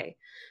far away,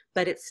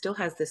 but it still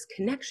has this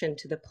connection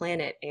to the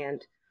planet,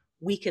 and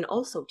we can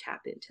also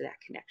tap into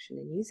that connection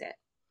and use it.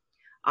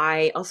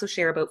 I also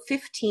share about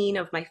 15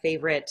 of my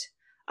favorite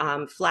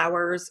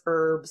flowers,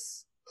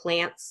 herbs,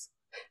 plants,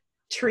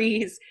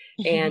 trees,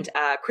 and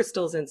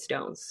crystals and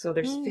stones. So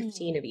there's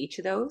 15 of each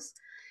of those,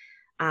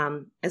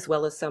 as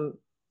well as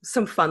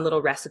some fun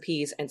little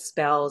recipes and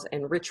spells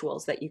and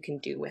rituals that you can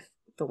do with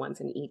the ones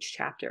in each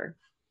chapter.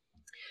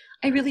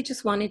 I really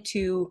just wanted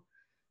to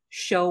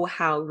show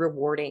how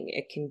rewarding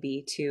it can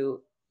be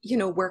to,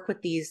 work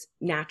with these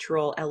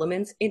natural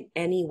elements in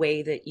any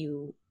way that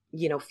you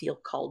feel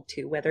called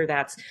to, whether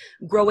that's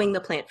growing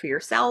the plant for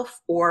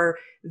yourself or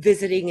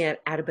visiting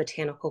it at a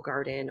botanical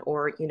garden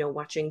or,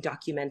 watching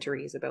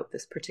documentaries about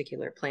this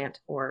particular plant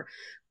or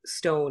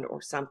stone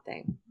or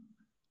something.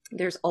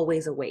 There's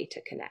always a way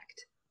to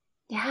connect.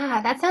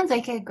 Yeah, that sounds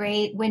like a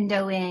great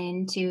window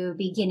into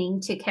beginning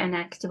to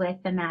connect with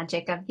the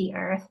magic of the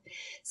earth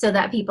so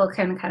that people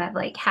can kind of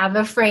like have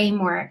a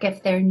framework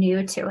if they're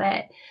new to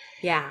it.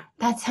 Yeah.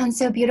 That sounds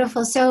so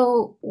beautiful.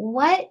 So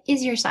what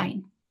is your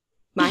sign?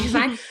 My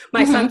sign?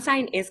 My sun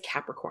sign is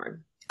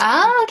Capricorn.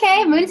 Oh,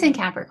 okay. Moon's in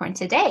Capricorn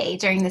today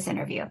during this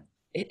interview.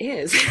 It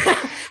is.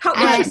 How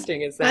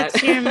interesting is that?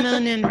 What's your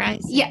moon and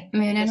rising? Yeah,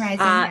 moon and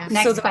rising.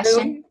 Next so the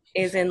question. Moon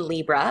is in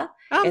Libra,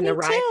 Oh, and the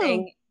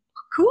rising. Too.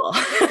 Cool.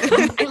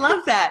 I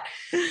love that.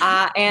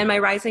 And my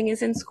rising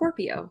is in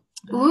Scorpio.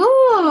 Ooh.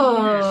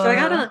 So I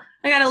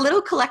got a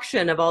little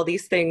collection of all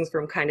these things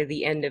from kind of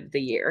the end of the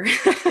year.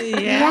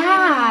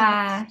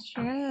 Yeah.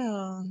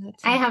 True.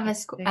 I have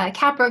a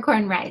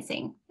Capricorn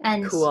rising.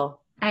 And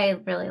cool. I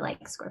really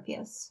like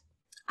Scorpios.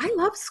 I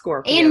love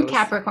Scorpios. And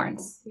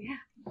Capricorns. Yeah.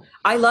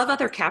 I love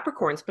other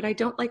Capricorns, but I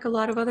don't like a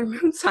lot of other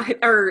moon signs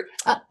or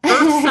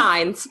earth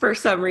signs for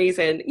some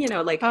reason.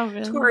 Really?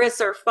 Taurus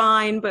are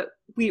fine, but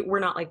we're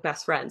not like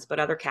best friends. But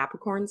other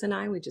Capricorns and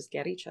I, we just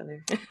get each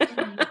other.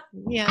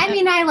 Yeah. I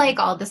mean, I like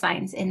all the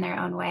signs in their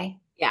own way.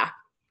 Yeah.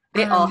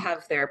 They all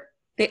have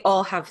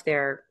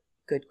their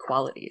good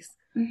qualities.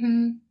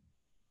 Mm-hmm.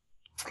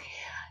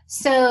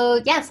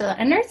 So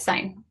an earth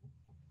sign.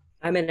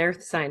 I'm an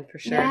earth sign for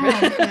sure.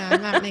 Yeah,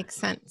 that makes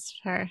sense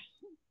for.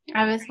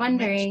 I was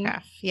wondering.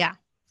 Yeah.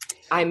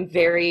 I'm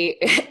very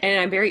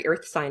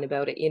earth sign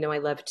about it.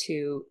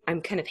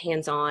 I'm kind of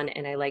hands-on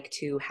and I like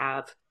to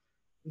have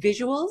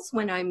visuals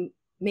when I'm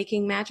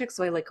making magic.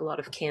 So I like a lot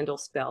of candle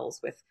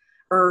spells with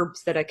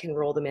herbs that I can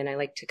roll them in. I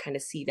like to kind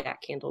of see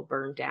that candle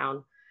burn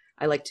down.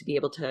 I like to be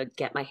able to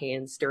get my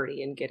hands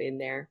dirty and get in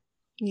there.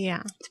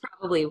 Yeah. It's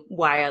probably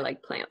why I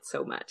like plants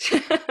so much.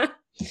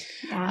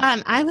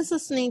 Yeah. I was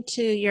listening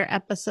to your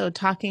episode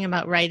talking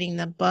about writing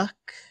the book,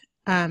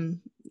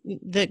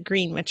 the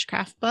Green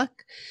Witchcraft book.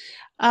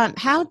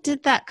 How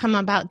did that come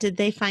about? Did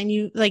they find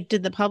you,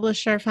 did the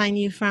publisher find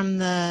you from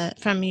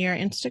your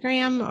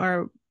Instagram,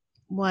 or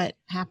what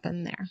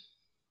happened there?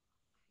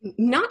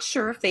 Not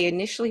sure if they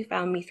initially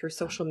found me through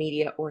social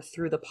media or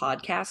through the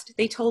podcast.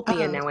 They told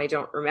me, and now I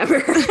don't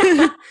remember.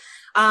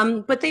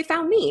 But they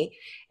found me,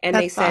 and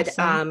That's they said,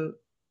 awesome.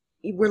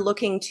 We're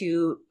looking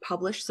to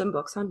publish some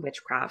books on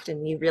witchcraft,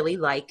 and we really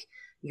like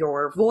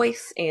your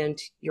voice and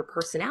your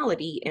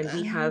personality, and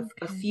we have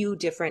a few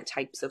different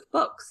types of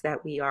books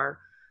that we are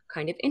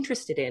kind of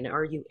interested in.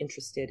 Are you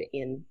interested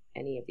in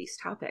any of these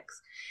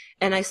topics?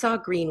 And I saw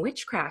Green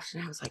Witchcraft,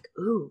 and I was like,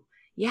 ooh,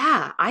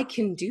 yeah, I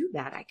can do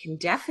that. I can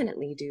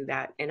definitely do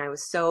that. And I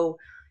was so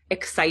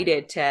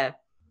excited to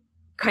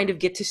kind of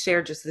get to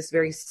share just this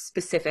very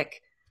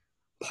specific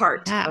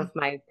part of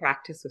my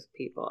practice with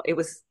people. It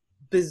was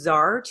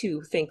bizarre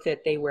to think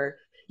that they were,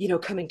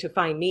 coming to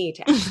find me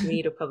to ask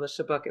me to publish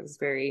a book. It was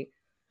very,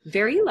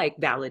 very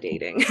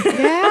validating.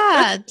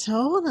 Yeah,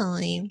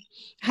 totally.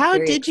 How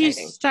Very did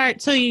exciting. you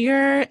start? So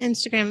your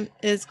Instagram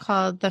is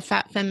called The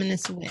Fat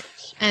Feminist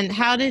Witch. And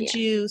how did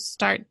you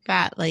start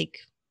that?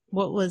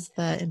 What was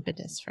the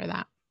impetus for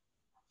that?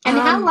 And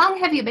how long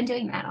have you been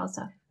doing that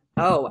also?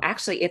 Oh,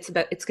 actually, it's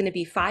going to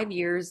be 5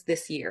 years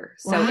this year.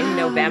 So Wow. in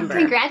November.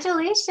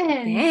 Congratulations.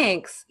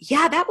 Thanks.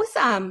 Yeah, that was,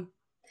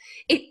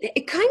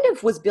 it kind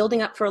of was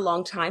building up for a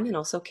long time and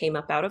also came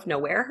up out of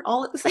nowhere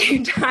all at the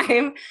same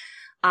time.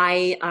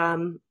 I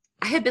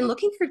had been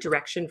looking for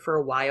direction for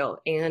a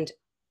while, and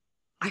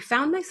I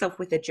found myself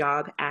with a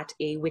job at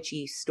a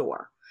witchy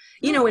store,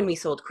 when we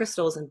sold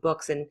crystals and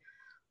books, and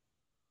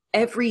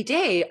every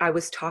day I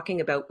was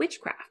talking about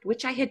witchcraft,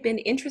 which I had been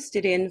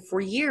interested in for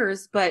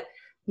years, but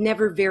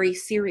never very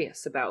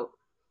serious about.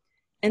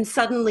 And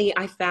suddenly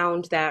I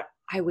found that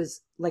I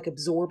was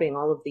absorbing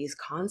all of these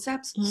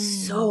concepts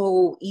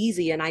so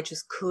easy, and I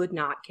just could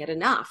not get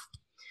enough.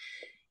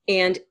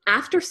 And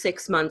after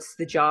 6 months,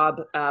 the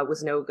job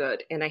was no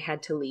good, and I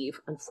had to leave,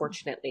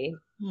 unfortunately.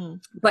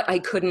 But I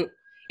couldn't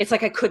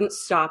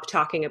stop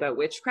talking about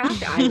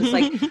witchcraft. I was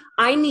like,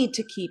 I need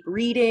to keep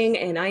reading,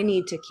 and I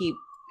need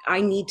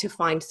to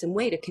find some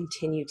way to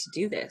continue to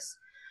do this.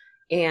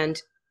 And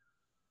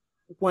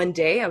one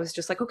day I was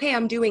just like, okay,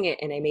 I'm doing it.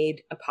 And I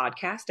made a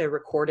podcast. I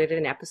recorded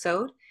an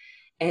episode,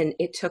 and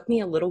it took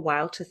me a little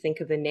while to think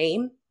of a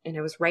name. And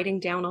I was writing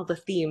down all the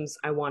themes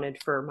I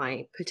wanted for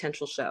my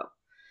potential show.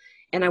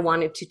 And I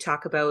wanted to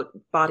talk about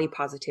body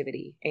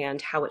positivity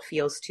and how it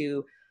feels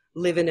to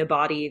live in a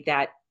body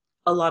that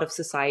a lot of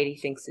society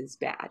thinks is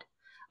bad.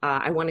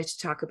 I wanted to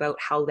talk about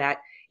how that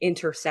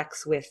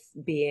intersects with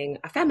being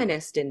a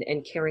feminist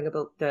and caring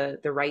about the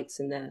rights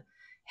and the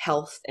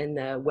health and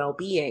the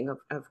well-being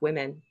of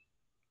women,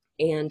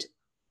 and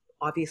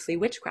obviously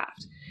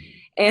witchcraft.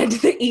 And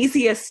the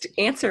easiest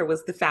answer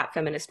was the Fat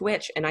Feminist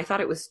Witch. And I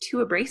thought it was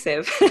too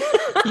abrasive,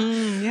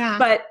 Yeah.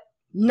 but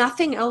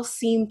nothing else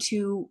seemed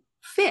to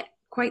fit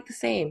quite the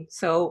same.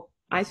 So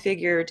I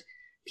figured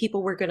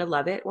people were going to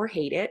love it or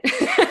hate it.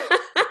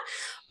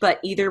 But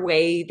either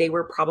way, they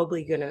were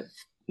probably going to,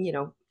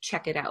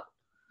 check it out.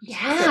 Yeah,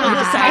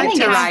 I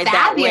decided to ride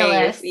that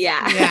wave.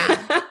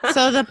 Yeah.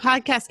 So the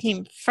podcast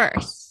came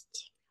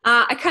first.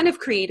 I kind of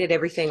created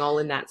everything all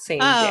in that same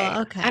day.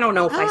 Okay. I don't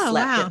know if I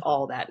slept at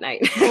all that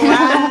night.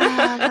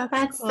 Wow,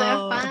 that's so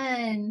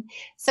fun.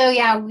 So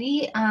yeah,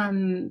 we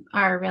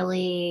are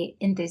really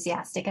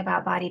enthusiastic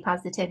about body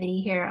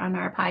positivity here on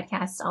our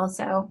podcast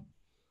also.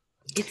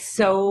 It's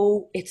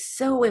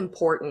so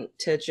important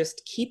to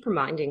just keep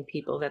reminding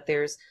people that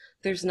there's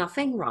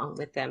nothing wrong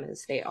with them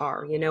as they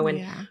are,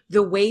 and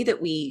the way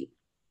that we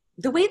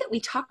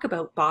talk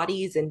about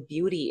bodies and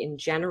beauty in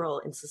general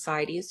in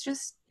society is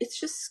just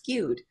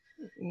skewed,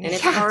 and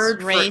it's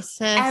hard racist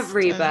for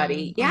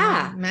everybody.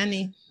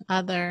 Many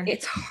other.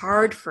 It's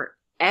hard for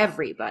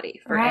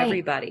everybody,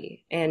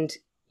 everybody. And,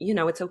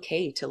 it's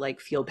okay to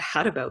like feel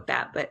bad about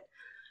that. But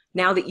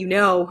now that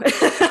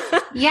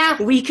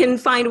we can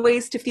find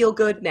ways to feel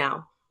good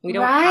now. We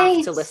don't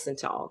have to listen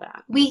to all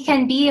that. We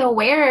can be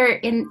aware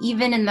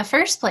even in the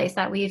first place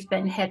that we've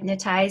been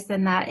hypnotized,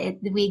 and that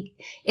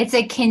it's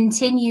a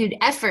continued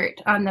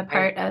effort on the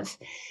part of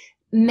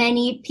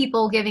many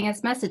people giving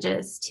us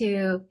messages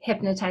to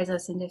hypnotize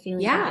us into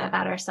feeling bad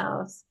about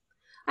ourselves.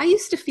 I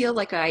used to feel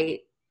like I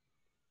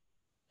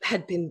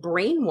had been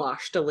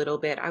brainwashed a little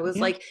bit. I was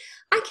like,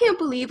 I can't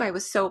believe I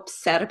was so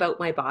upset about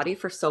my body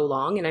for so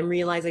long, and I'm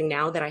realizing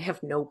now that I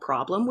have no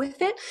problem with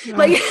it.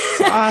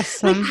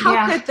 Awesome.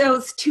 How could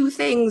those two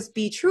things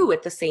be true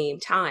at the same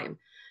time?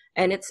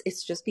 And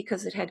it's just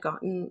because it had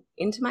gotten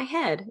into my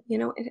head,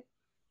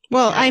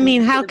 I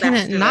mean, how can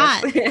it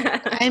not?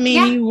 I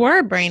mean, you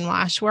were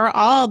brainwashed. We're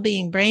all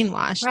being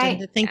brainwashed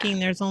into thinking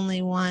there's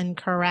only one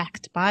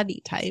correct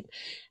body type,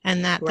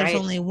 and that there's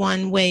only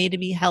one way to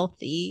be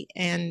healthy.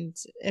 And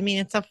I mean,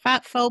 it's a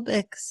fat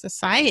phobic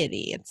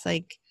society. It's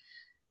like,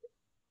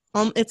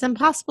 it's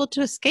impossible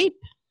to escape,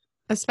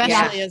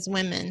 especially as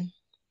women.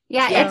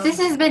 This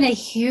has been a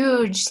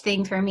huge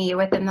thing for me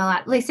within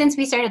the since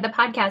we started the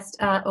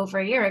podcast over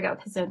a year ago,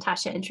 because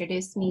Natasha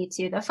introduced me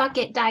to the Fuck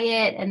It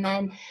diet, and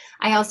then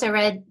I also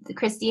read the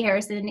Christy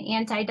Harrison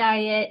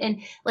anti-diet,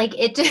 and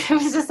it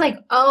was just like,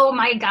 oh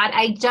my God,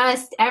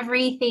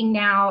 everything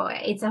now,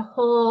 it's a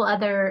whole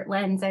other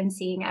lens I'm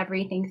seeing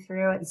everything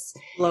through. It's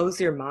blows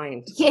your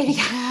mind.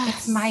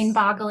 It's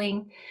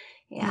mind-boggling.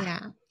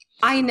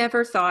 I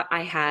never thought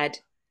I had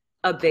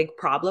a big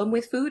problem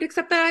with food,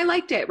 except that I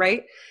liked it,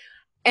 right?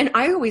 And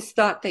I always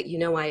thought that,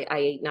 I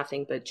ate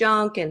nothing but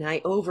junk, and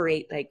I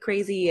overate like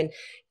crazy. And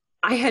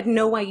I had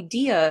no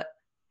idea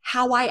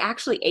how I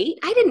actually ate.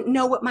 I didn't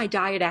know what my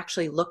diet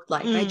actually looked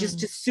like. I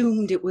just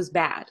assumed it was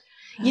bad.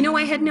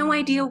 I had no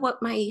idea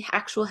what my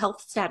actual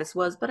health status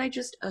was, but I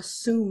just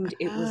assumed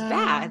it was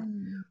bad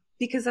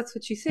because that's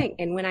what you think.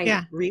 And when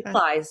I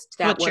realized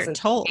that wasn't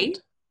told,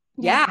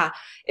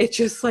 it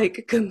just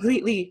like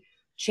completely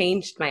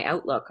changed my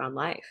outlook on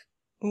life.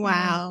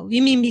 Wow.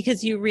 You mean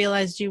because you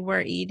realized you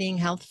were eating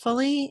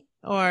healthfully,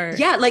 or?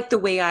 Yeah, like the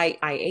way I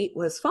ate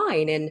was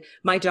fine. And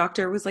my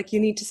doctor was like, you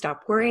need to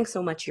stop worrying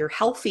so much. You're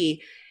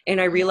healthy.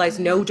 And I realized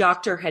no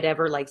doctor had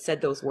ever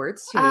said those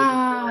words to me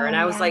before. And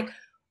I was like,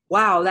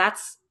 wow,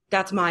 that's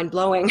mind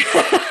blowing.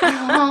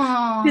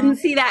 Didn't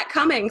see that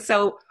coming.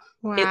 So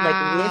it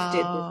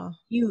lifted this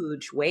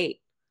huge weight.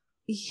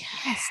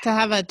 Yes, to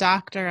have a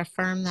doctor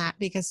affirm that,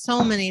 because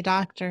so many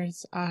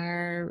doctors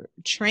are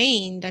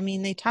trained. I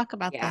mean, they talk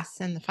about this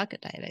in the Fuck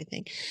It diet, I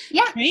think.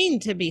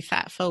 Trained to be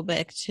fat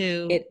phobic,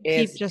 to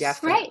keep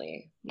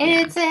definitely.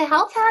 And it's a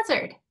health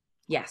hazard.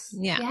 Yes.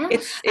 Yeah.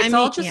 It's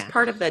all just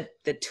part of the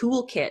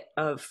toolkit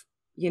of,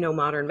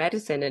 modern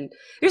medicine. And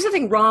there's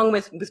nothing wrong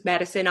with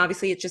medicine.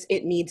 Obviously,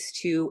 it needs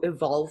to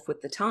evolve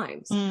with the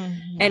times.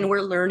 Mm-hmm. And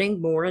we're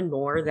learning more and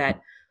more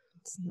that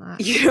it's not.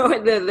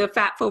 The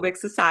fat phobic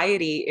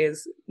society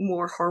is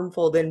more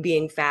harmful than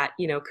being fat,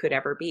 could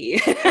ever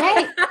be.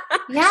 Right.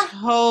 Yeah.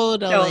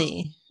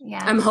 Totally. So,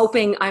 I'm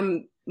hoping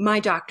my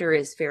doctor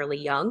is fairly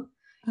young,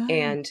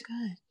 and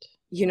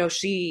good.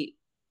 She,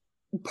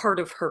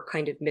 part of her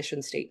kind of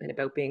mission statement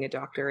about being a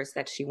doctor is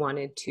that she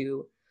wanted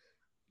to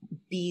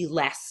be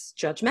less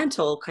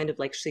judgmental, kind of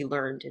like she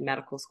learned in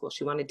medical school.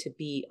 She wanted to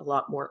be a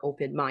lot more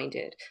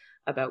open-minded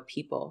about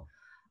people.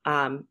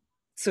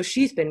 So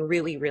she's been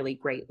really, really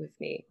great with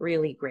me,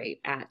 really great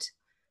at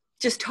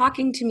just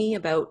talking to me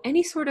about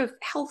any sort of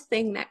health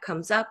thing that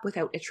comes up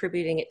without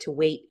attributing it to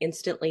weight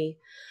instantly.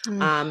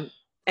 And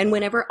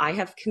whenever I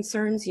have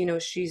concerns,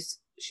 she's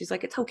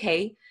like, it's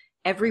okay.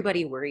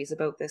 Everybody worries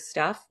about this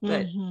stuff,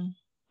 but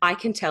I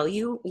can tell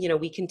you,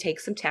 we can take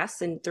some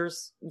tests and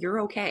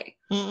you're okay.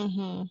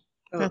 Mm-hmm.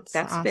 So that's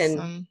awesome.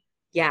 been,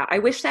 I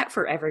wish that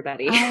for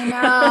everybody. I know.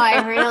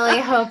 I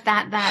really hope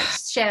that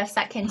shifts,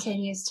 that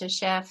continues to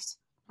shift.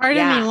 Part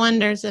of me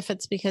wonders if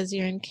it's because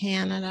you're in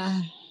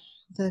Canada,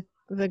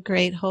 the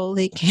great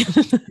holy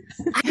Canada.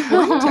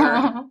 I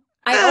wonder.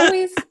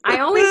 I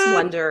always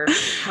wonder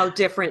how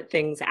different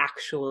things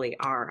actually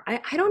are.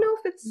 I don't know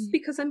if it's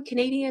because I'm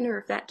Canadian or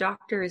if that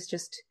doctor is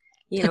just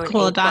you know, a an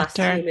cool A-plus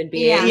doctor. human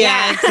being.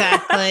 Yeah,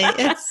 exactly.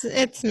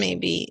 It's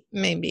maybe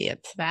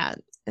it's that.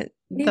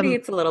 Maybe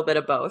it's a little bit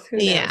of both. Who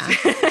knows? Yeah.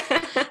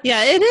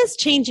 Yeah, it is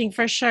changing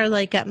for sure.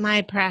 Like at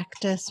my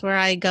practice where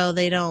I go,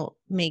 they don't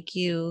make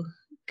you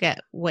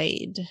get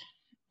weighed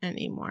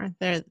anymore.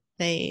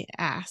 They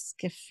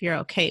ask if you're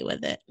okay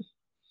with it.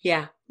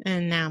 Yeah.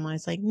 And now I'm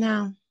always like,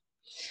 no.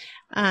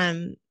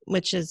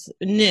 Which is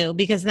new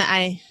because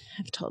I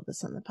have told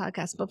this on the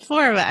podcast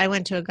before, but I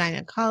went to a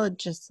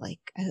gynecologist like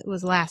it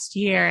was last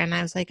year and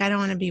I was like, I don't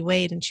want to be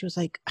weighed. And she was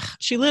like, ugh.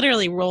 She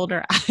literally rolled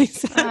her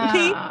eyes at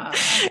me.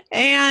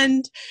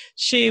 And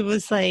she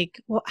was like,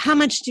 well, how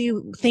much do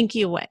you think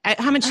you weigh?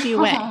 How much do you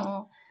weigh?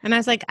 And I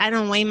was like, I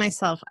don't weigh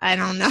myself. I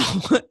don't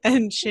know.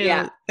 And she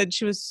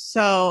was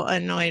so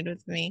annoyed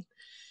with me.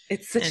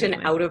 It's such an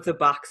out of the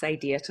box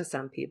idea to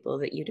some people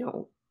that you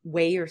don't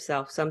weigh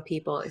yourself. Some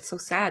people, it's so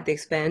sad. They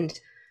spend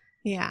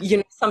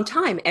some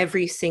time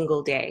every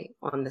single day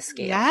on the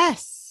scale.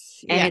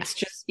 Yes. And it's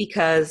just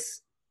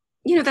because,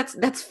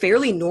 that's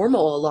fairly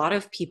normal. A lot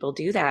of people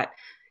do that.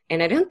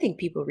 And I don't think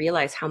people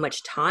realize how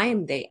much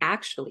time they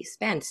actually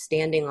spend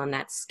standing on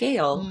that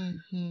scale,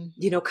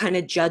 kind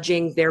of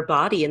judging their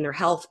body and their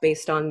health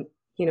based on,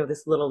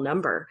 this little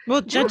number. Well,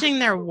 judging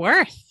their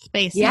worth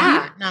based on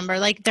that number,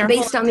 like they're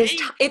based on this.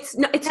 It's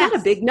not a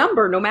big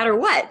number, no matter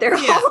what. They're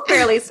all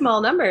fairly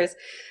small numbers.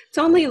 It's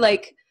only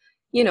like,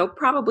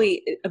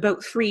 probably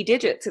about 3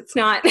 digits. It's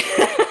not,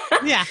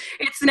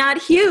 it's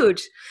not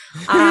huge.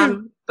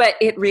 But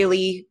it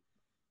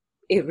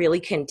really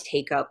can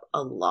take up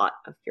a lot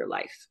of your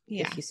life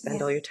if you spend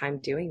all your time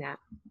doing that.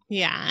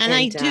 Yeah. And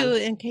I do,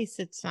 in case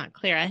it's not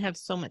clear, I have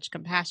so much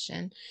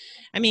compassion.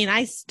 I mean,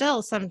 I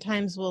still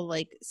sometimes will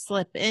like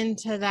slip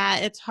into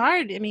that. It's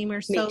hard. I mean,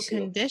 we're so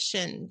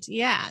conditioned,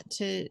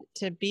 to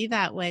be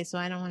that way. So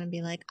I don't want to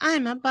be like,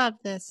 I'm above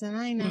this and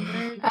I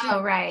never.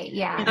 Oh, right.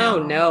 Yeah.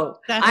 Oh, no.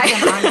 That's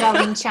an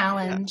ongoing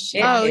challenge.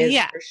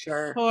 For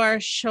sure. For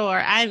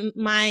sure.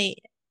 My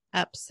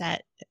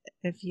upset,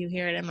 if you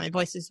hear it in my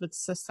voice, is with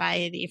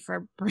society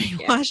for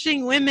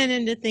brainwashing women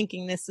into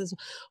thinking this is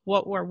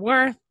what we're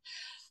worth.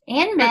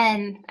 And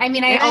men. I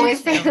mean, I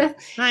always say this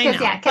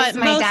because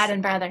my dad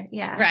and brother.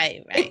 Yeah.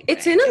 Right.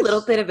 It's in a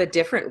little bit of a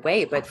different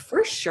way, but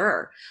for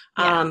sure.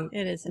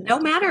 It is. No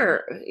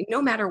matter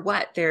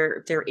what,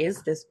 there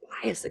is this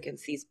bias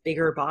against these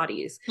bigger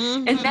bodies.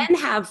 And men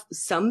have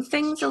some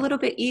things a little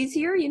bit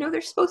easier.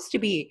 They're supposed to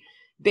be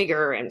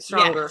bigger and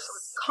stronger. So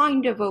it's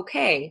kind of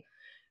okay.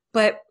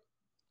 But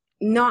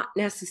not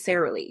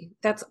necessarily.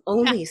 That's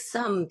only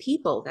some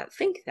people that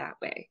think that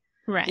way.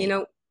 Right.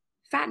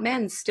 Fat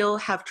men still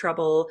have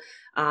trouble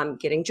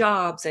getting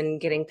jobs and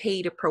getting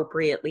paid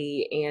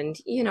appropriately and,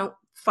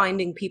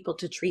 finding people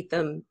to treat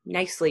them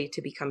nicely,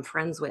 to become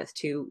friends with,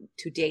 to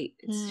date.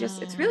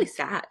 It's really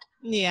sad.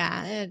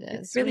 Yeah, it is.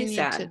 It's really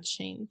sad. We need to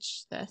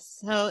change this.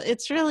 So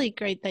it's really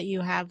great that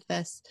you have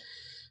this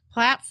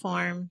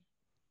platform.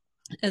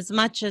 As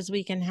much as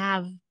we can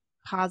have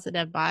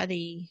positive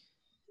body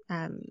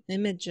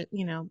image,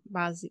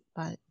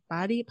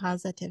 body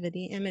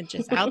positivity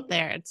images out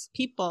there. It's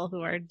people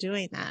who are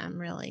doing that. I'm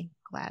really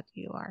glad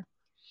you are.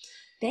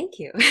 Thank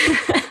you.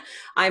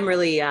 I'm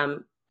really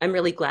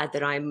glad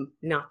that I'm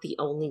not the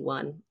only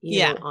one,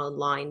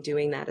 online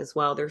doing that as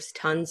well. There's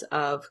tons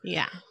of,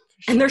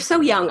 and they're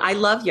so young. I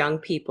love young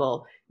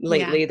people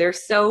lately. They're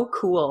so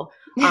cool.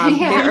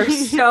 There are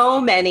so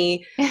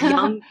many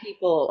young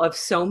people of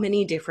so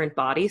many different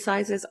body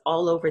sizes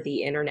all over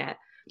the internet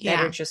that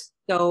are just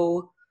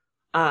so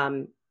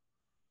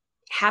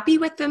happy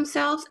with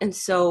themselves and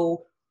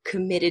so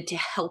committed to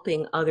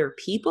helping other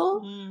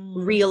people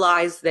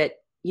realize that,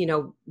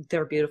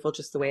 they're beautiful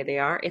just the way they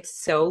are.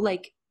 It's so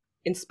like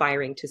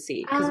inspiring to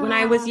see. Because when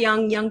I was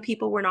young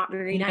people were not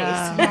very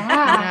nice.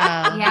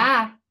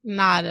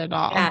 Not at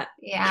all.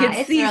 Yeah. Kids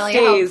It's these really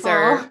days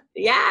hopeful.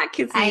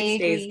 kids these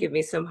days give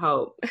me some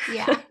hope.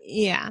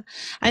 Yeah.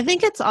 I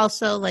think it's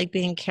also like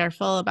being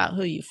careful about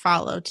who you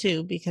follow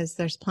too, because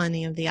there's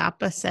plenty of the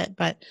opposite.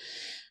 But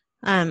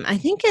I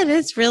think it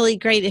is really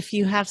great if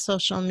you have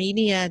social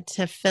media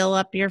to fill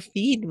up your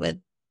feed with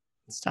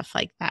stuff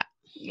like that.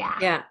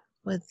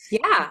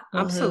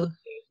 Absolutely.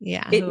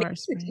 It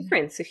makes a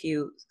difference if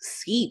you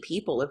see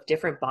people of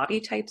different body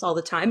types all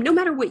the time, no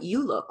matter what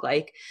you look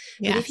like.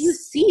 But if you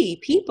see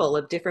people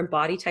of different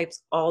body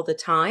types all the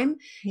time,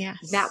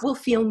 that will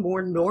feel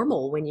more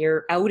normal when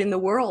you're out in the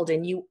world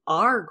and you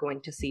are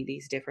going to see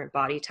these different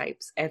body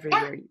types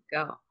everywhere you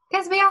go.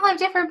 Because we all have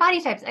different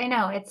body types. I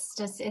know.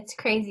 It's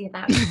crazy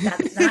that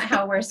that's not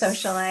how we're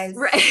socialized.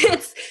 Right.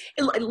 It's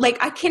like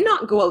I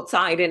cannot go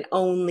outside and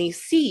only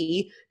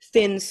see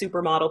thin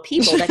supermodel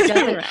people. That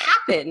doesn't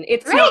happen.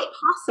 It's not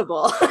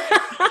possible.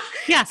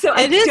 So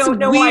I don't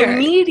know why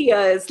media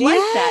is like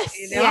that.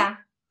 Yeah.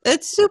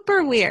 It's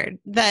super weird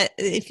that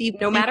if you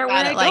no matter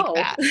where I like go.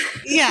 that.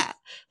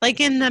 Like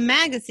in the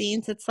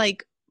magazines, it's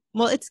like,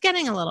 well, it's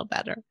getting a little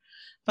better.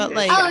 But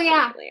like,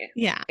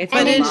 it's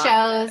and in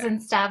shows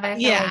and stuff. I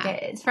feel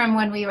like it's from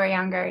when we were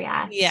younger.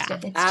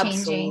 It's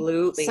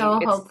absolutely changing. So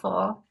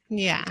hopeful.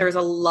 There's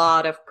a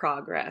lot of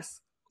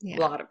progress. a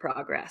lot of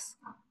progress,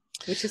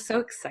 which is so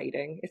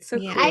exciting. It's so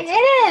cool.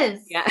 It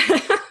is. Yeah.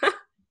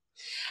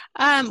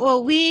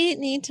 Well, we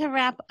need to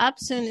wrap up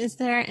soon. Is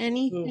there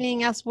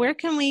anything else? Where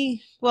can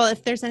we, well,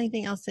 if there's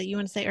anything else that you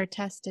want to say, or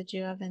Tess, did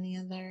you have any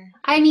other?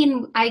 I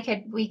mean,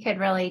 we could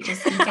really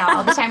just geek out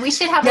all the time. We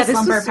should have a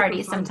slumber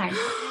party sometime.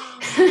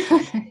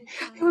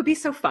 It would be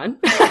so fun.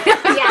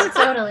 Yeah,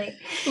 totally.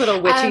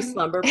 Little witchy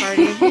slumber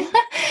party.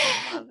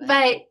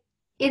 But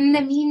in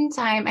the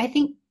meantime, I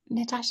think,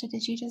 Natasha,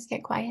 did you just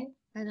get quiet?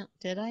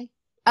 Did I?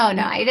 Oh,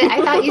 no, I did.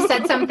 I thought you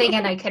said something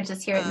and I could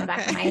just hear it in the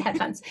back of my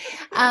headphones.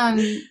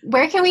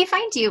 Where can we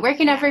find you? Where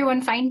can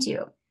everyone find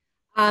you?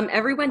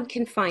 Everyone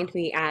can find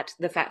me at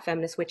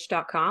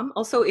thefatfeministwitch.com.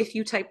 Also, if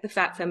you type the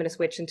Fat Feminist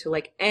Witch into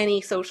like any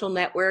social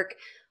network,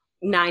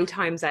 9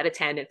 times out of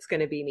 10, it's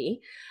going to be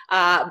me.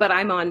 But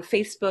I'm on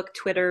Facebook,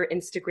 Twitter,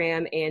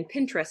 Instagram, and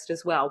Pinterest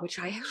as well, which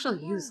I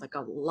actually use like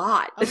a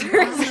lot.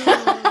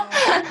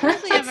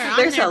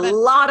 There's a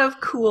lot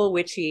of cool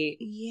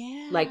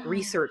witchy like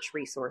research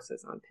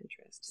resources on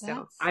Pinterest.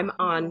 So I'm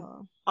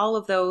on all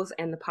of those,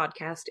 and the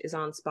podcast is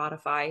on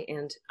Spotify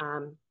and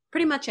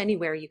pretty much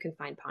anywhere you can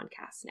find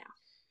podcasts now.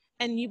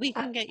 And we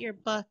can get your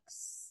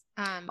books.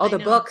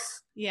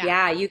 Books.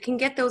 Yeah, you can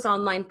get those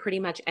online pretty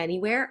much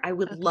anywhere. I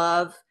would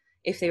love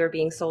if they were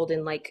being sold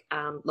in like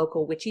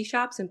local witchy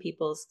shops in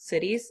people's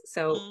cities.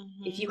 So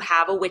if you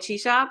have a witchy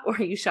shop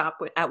or you shop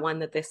at one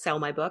that they sell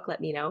my book,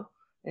 let me know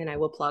and I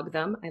will plug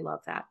them. I love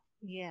that.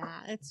 Yeah,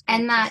 it's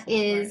and that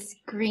is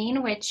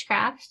Green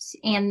Witchcraft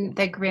and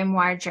the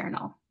Grimoire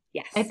Journal.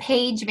 Yes, by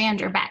Paige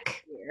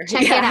Vanderbeck.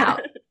 Check it out.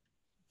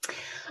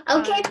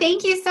 Okay,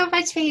 thank you so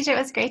much, Paige. It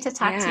was great to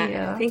talk to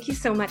you. Thank you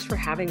so much for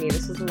having me.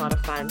 This was a lot of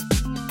fun.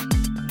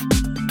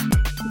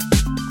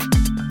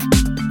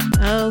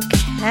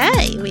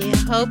 Okay, we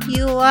hope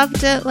you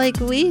loved it like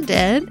we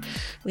did.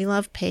 We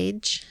love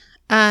Paige.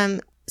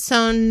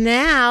 So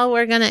now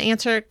we're going to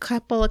answer a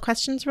couple of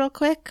questions real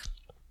quick.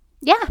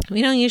 Yeah.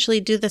 We don't usually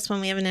do this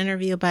when we have an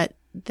interview, but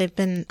they've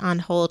been on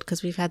hold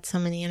because we've had so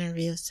many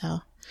interviews.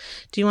 So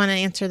do you want to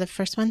answer the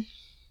first one?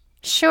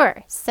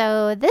 Sure.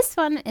 So this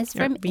one is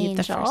from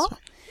Angel.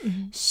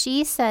 Mm-hmm.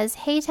 She says,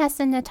 "Hey, Tess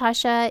and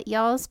Natasha,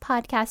 y'all's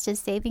podcast is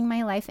saving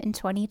my life in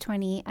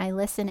 2020. I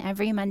listen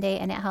every Monday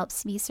and it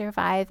helps me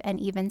survive and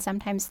even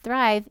sometimes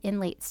thrive in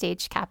late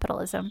stage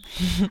capitalism.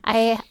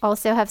 I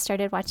also have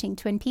started watching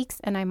Twin Peaks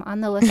and I'm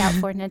on the lookout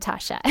for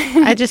Natasha."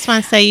 I just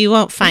want to say you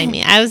won't find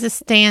me. I was a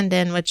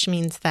stand-in, which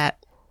means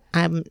that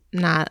I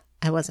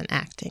wasn't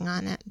acting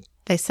on it.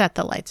 They set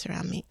the lights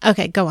around me.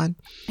 Okay, go on.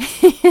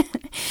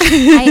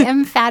 I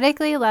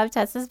emphatically love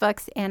Tessa's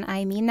books, and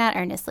I mean that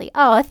earnestly.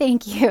 Oh,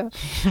 thank you.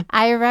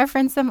 I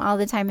reference them all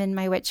the time in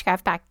my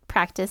witchcraft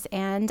practice,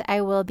 and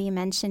I will be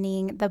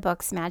mentioning the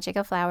books Magic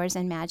of Flowers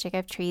and Magic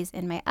of Trees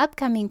in my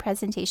upcoming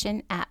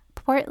presentation at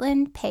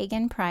Portland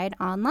Pagan Pride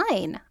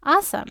Online.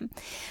 Awesome.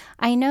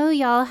 I know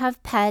y'all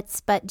have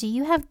pets, but do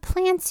you have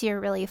plants you're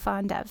really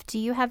fond of? Do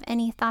you have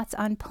any thoughts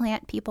on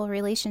plant-people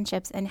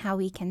relationships and how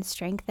we can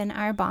strengthen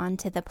our bond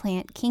to the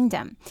plant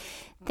kingdom?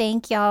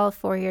 Thank y'all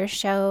for your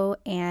show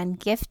and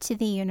gift to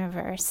the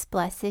universe.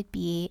 Blessed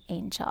be,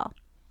 Angel.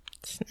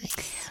 That's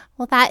nice.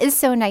 Well, that is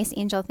so nice,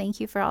 Angel.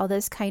 Thank you for all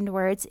those kind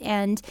words.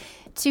 And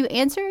to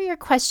answer your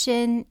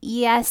question,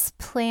 yes,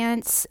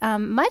 plants,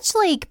 much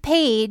like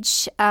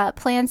Paige,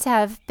 plants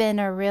have been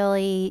a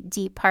really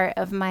deep part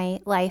of my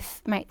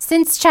life.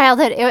 Since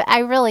childhood, I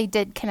really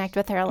did connect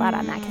with her a lot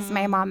on that because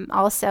my mom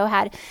also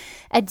had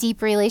a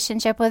deep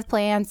relationship with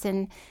plants,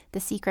 and The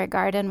Secret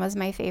Garden was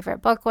my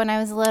favorite book when I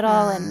was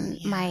little, and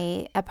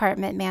my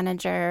apartment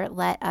manager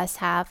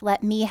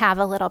let me have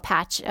a little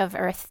patch of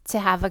earth to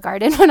have a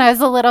garden when I was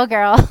a little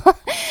girl.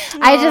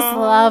 I just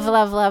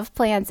love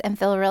plants and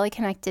feel really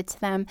connected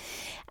to them.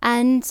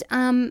 And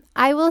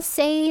I will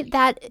say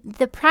that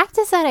the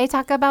practice that I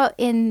talk about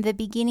in the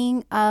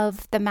beginning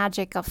of the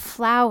Magic of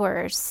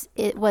Flowers,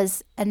 it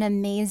was an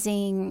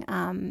amazing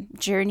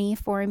journey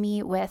for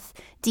me with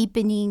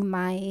deepening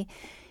my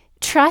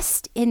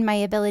trust in my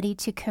ability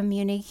to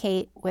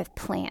communicate with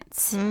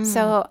plants.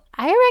 So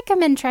I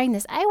recommend trying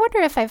this. I wonder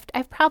if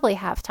I probably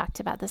have talked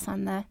about this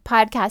on the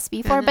podcast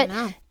before, but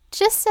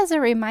just as a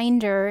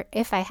reminder,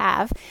 if I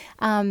have,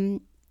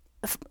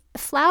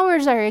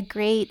 flowers are a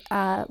great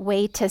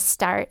way to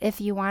start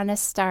if you want to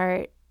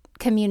start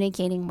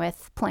communicating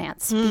with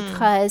plants,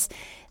 because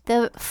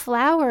the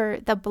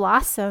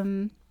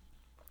blossoms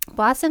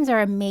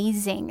are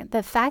amazing.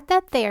 The fact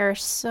that they are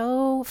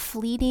so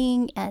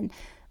fleeting and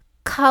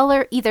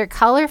either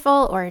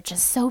colorful or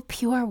just so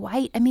pure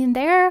white. I mean,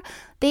 they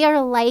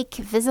are like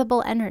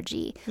visible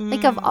energy.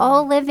 Like, of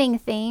all living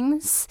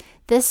things,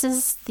 this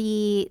is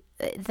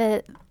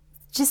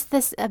just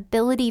this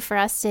ability for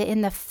us to,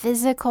 in the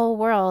physical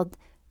world,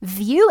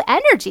 view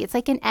energy. It's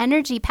like an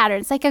energy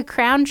pattern. It's like a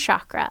crown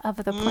chakra of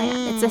the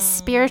plant. It's a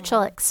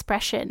spiritual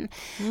expression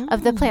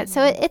of the plant.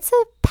 So it's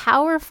a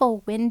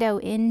powerful window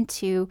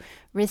into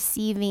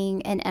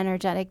receiving an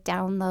energetic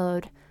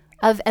download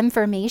of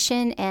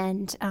information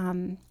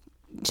and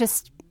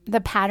just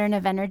the pattern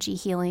of energy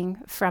healing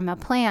from a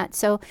plant.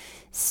 So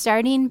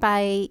starting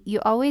by,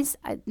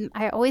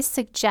 I always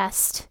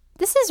suggest,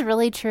 this is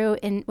really true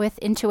with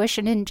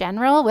intuition in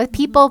general, with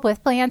people,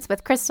 with plants,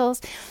 with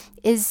crystals,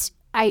 is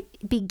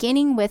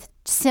beginning with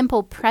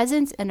simple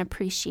presence and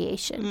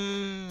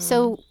appreciation.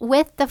 So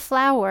with the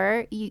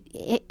flower,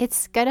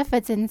 it's good if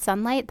it's in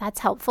sunlight. That's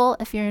helpful.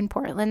 If you're in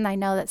Portland, I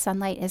know that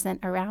sunlight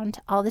isn't around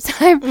all the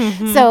time.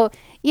 So,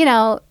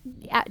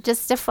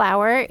 just a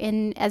flower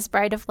in as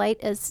bright of light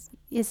as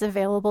is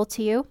available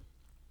to you,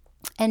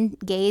 and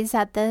gaze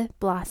at the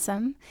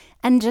blossom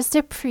and just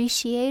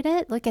appreciate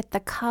it. Look at the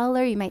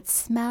color. You might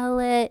smell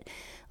it.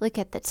 Look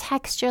at the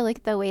texture. Look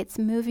at the way it's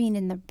moving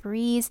in the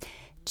breeze.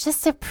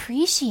 Just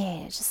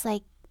appreciate it, just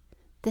like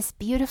this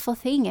beautiful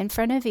thing in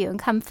front of you, and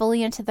come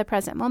fully into the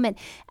present moment.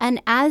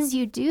 And as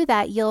you do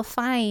that, you'll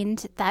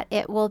find that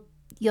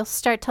you'll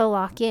start to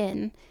lock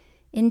in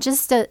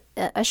just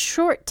a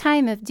short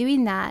time of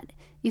doing that.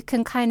 You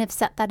can kind of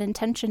set that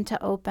intention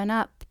to open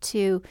up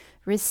to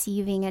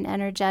receiving an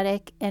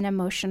energetic and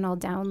emotional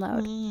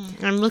download.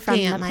 I'm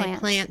looking at my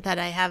plant that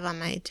I have on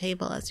my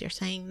table as you're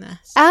saying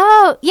this.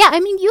 Oh, yeah. I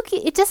mean,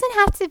 it doesn't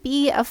have to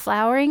be a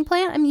flowering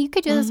plant. I mean, you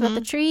could do this with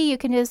a tree. You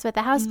can do this with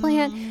a house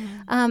plant.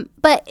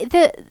 But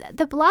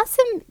the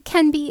blossom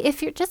can be,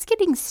 if you're just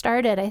getting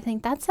started, I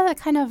think that's a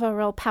kind of a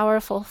real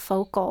powerful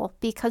focal,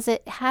 because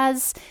it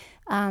has...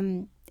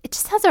 it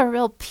just has a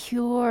real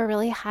pure,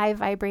 really high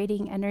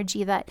vibrating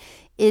energy that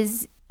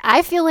is,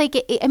 I feel like,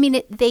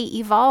 they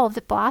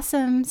evolved,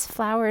 blossoms,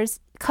 flowers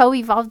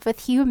co-evolved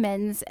with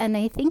humans. And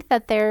I think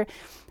that their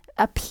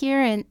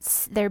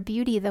appearance, their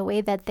beauty, the way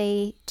that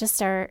they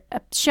just are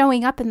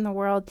showing up in the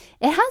world,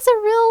 it has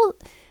a real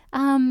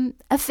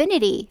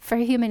affinity for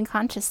human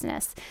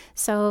consciousness.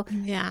 So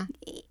yeah.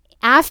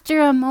 After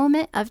a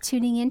moment of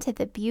tuning into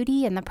the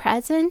beauty and the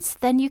presence,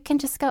 then you can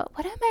just go,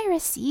 what am I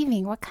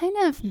receiving? What kind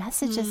of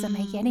messages am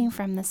I getting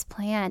from this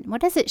plant?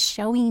 What is it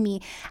showing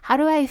me? How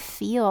do I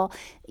feel?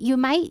 You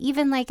might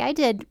even, like I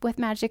did with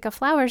Magic of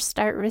Flowers,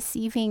 start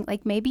receiving,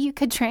 like maybe you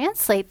could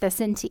translate this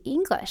into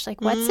English.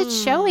 Like, what's it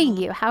showing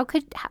you?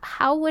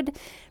 How would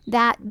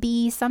that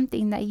be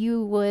something that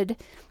you would,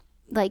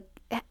 like,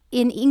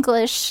 in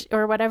English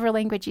or whatever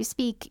language you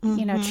speak,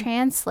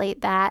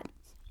 translate that?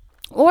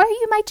 Or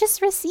you might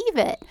just receive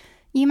it.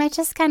 You might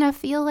just kind of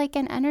feel like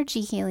an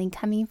energy healing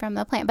coming from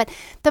the plant. But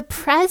the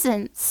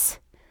presence,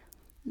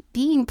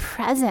 being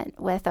present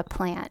with a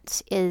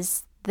plant,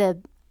 is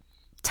the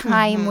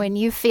time when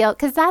you feel,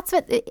 because that's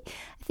what I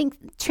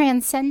think,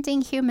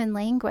 transcending human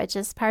language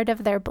is part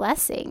of their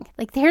blessing.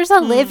 Like, there's a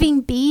living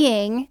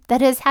being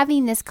that is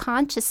having this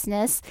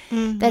consciousness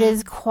that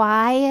is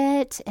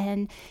quiet,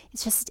 and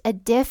it's just a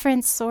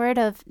different sort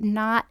of,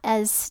 not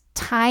as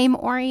time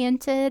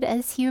oriented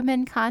as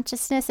human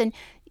consciousness. And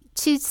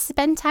to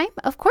spend time,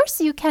 of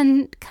course, you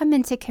can come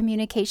into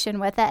communication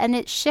with it, and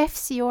it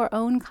shifts your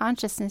own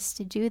consciousness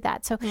to do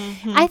that. So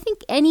I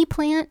think any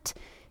plant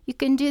you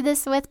can do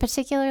this with,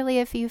 particularly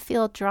if you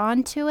feel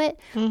drawn to it.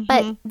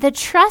 But the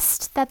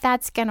trust that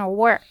that's going to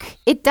work.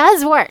 It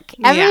does work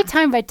every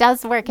time, but it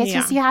does work. It's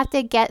just, you have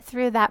to get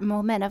through that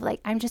moment of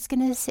like, I'm just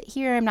going to sit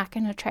here. I'm not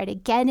going to try to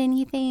get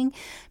anything.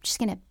 I'm just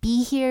going to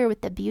be here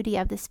with the beauty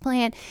of this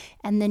plant.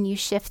 And then you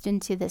shift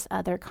into this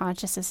other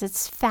consciousness.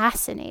 It's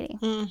fascinating.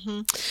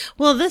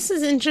 Well, this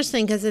is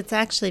interesting because it's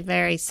actually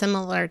very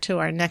similar to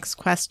our next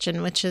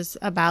question, which is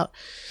about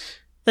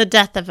the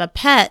death of a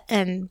pet.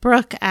 And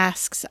Brooke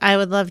asks, I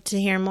would love to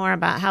hear more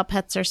about how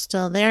pets are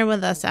still there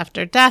with us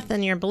after death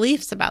and your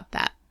beliefs about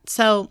that.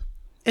 So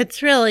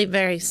it's really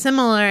very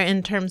similar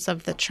in terms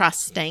of the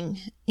trusting,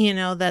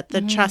 that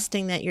the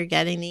trusting that you're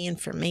getting the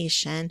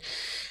information.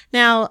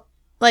 Now,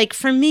 like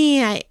for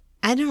me, I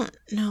don't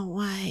know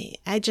why.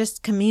 I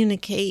just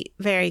communicate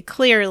very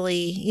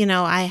clearly.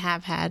 I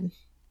have had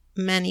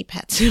many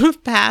pets who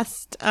have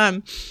passed,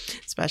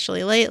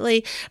 especially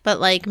lately, but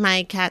like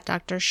my cat,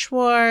 Dr.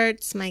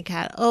 Schwartz, my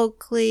cat,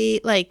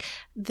 Oakley, like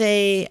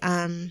they,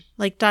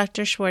 like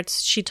Dr.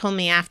 Schwartz, she told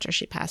me after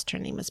she passed, her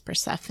name was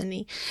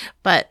Persephone,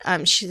 but,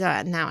 she's,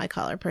 now I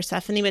call her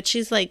Persephone, but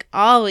she's like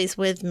always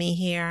with me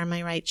here on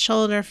my right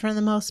shoulder for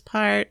the most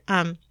part.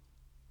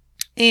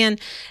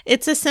 And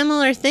it's a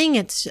similar thing.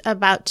 It's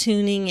about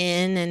tuning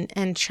in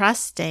and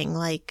trusting,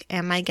 like,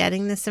 am I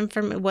getting this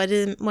information?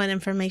 What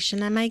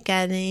information am I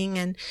getting?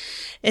 And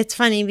it's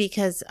funny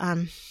because,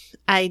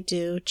 I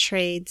do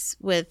trades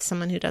with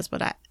someone who does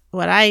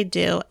what I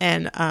do.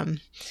 And,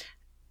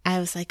 I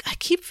was like, I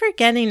keep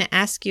forgetting to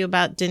ask you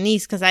about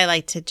Denise, because I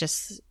like to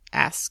just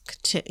ask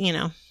to,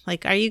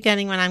 like, are you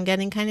getting what I'm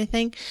getting kind of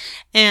thing?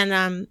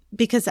 And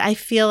because I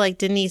feel like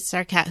Denise,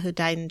 our cat who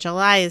died in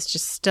July, is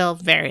just still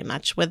very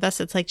much with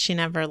us. It's like she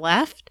never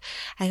left.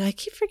 I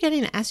keep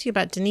forgetting to ask you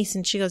about Denise.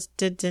 And she goes,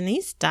 did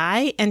Denise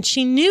die? And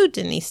she knew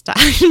Denise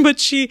died, but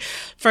she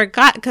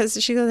forgot,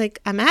 because she goes like,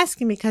 I'm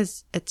asking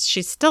because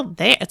she's still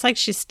there. It's like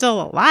she's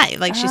still alive.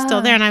 Like she's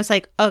still there. And I was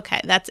like,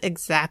 okay, that's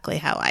exactly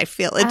how I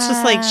feel. It's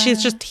just like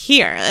she's just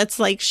here. It's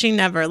like she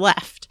never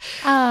left.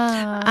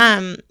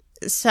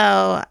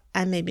 So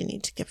I maybe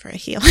need to give her a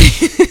healing.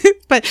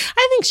 But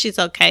I think she's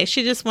okay.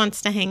 She just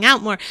wants to hang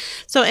out more.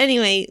 So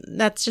anyway,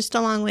 that's just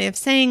a long way of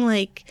saying,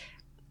 like,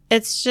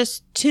 it's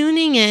just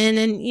tuning in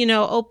and, you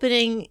know,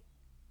 opening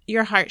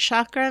your heart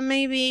chakra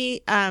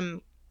maybe,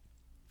 and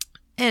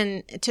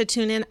to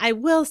tune in. I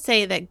will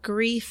say that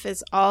grief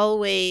is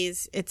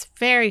always, it's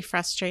very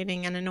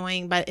frustrating and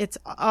annoying, but it's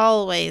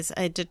always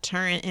a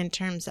deterrent in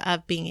terms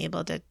of being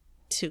able to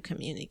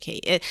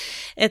communicate.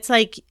 It's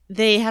like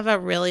they have a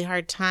really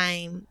hard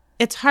time.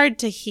 It's hard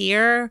to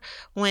hear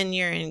when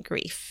you're in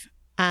grief.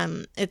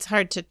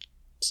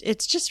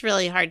 It's just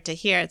really hard to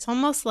hear. It's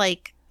almost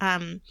like,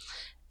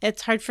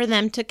 it's hard for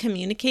them to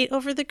communicate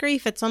over the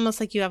grief. It's almost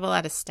like you have a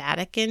lot of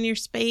static in your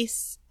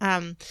space.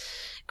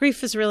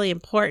 Grief is really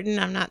important.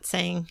 I'm not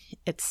saying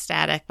it's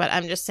static, but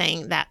I'm just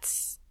saying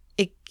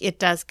it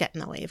does get in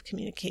the way of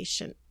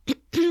communication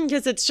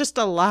because it's just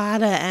a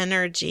lot of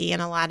energy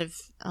and a lot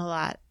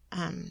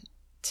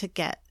to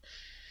get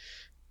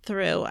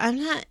through. I'm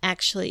not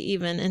actually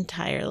even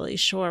entirely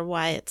sure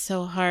why it's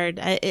so hard.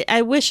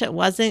 I wish it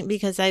wasn't,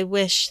 because I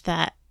wish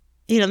that,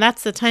 you know,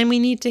 that's the time we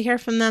need to hear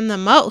from them the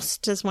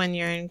most, is when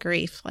you're in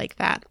grief like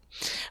that.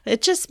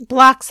 It just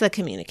blocks the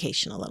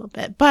communication a little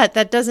bit, but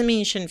that doesn't mean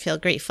you shouldn't feel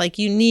grief. Like,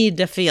 you need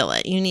to feel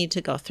it. You need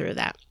to go through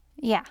that.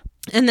 Yeah.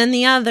 And then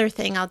the other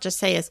thing I'll just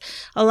say is,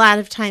 a lot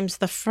of times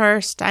the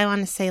first, I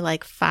want to say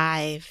like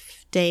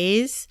 5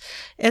 days,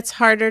 it's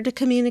harder to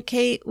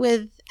communicate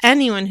with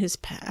anyone who's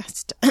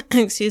passed.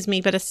 Excuse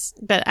me, but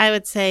I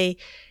would say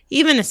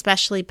even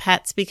especially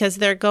pets, because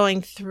they're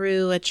going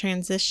through a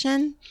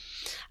transition.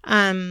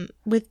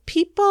 With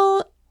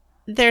people,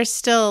 there's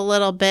still a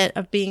little bit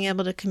of being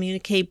able to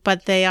communicate,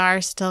 but they are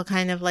still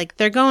kind of like,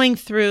 they're going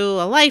through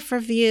a life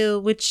review,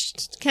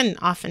 which can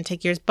often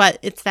take years, but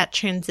it's that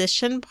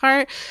transition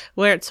part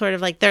where it's sort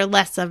of like they're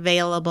less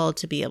available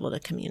to be able to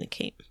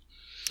communicate.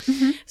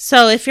 Mm-hmm.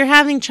 So if you're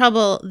having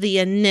trouble the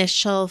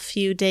initial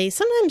few days,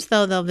 sometimes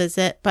though they'll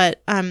visit,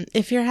 but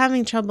if you're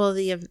having trouble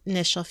the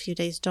initial few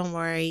days, don't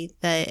worry.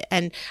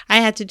 And I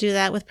had to do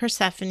that with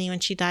Persephone when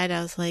she died.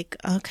 I was like,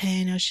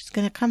 okay, I know she's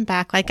going to come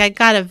back. Like, I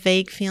got a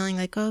vague feeling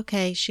like,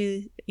 okay,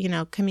 she, you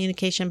know,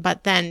 communication,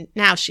 but then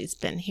now she's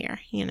been here,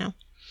 you know.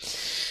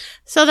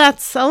 So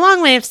that's a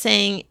long way of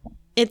saying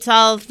it's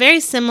all very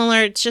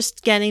similar. It's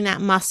just getting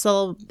that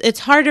muscle.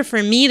 It's harder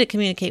for me to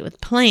communicate with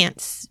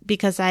plants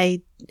because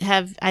I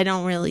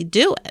don't really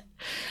do it,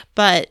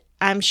 but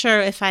I'm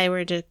sure if I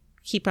were to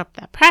keep up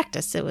that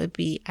practice, it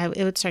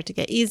would start to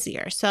get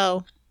easier.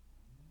 So,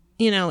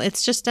 you know,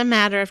 it's just a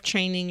matter of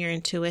training your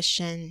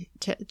intuition,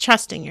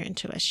 trusting your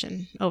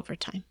intuition over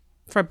time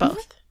for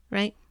both,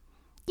 right?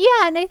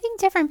 Yeah, and I think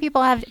different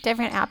people have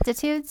different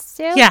aptitudes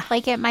too. Yeah.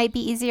 Like, it might be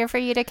easier for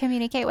you to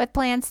communicate with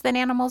plants than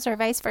animals, or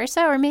vice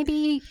versa, or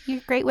maybe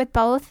you're great with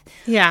both.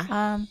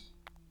 Yeah.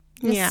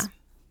 Yeah,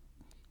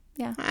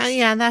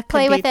 that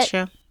Play could with be it.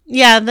 true.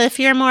 Yeah, if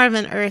you're more of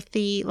an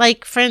earthy,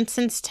 like, for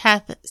instance,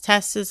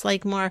 Tess is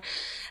like more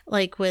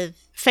like with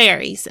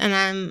fairies, and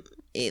I'm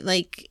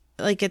like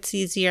it's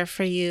easier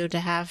for you to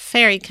have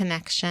fairy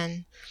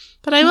connection.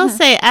 But I will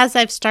say, as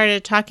I've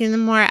started talking to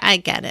them more, I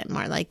get it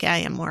more. Like, I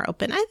am more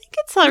open. I think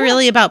it's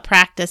really about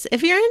practice.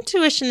 If your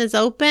intuition is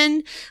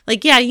open,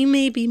 like, yeah, you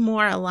may be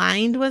more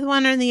aligned with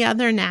one or the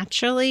other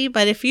naturally,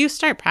 but if you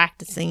start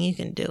practicing, you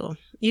can do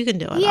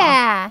it all.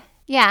 Yeah.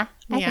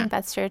 I think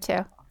that's true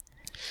too.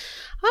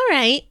 All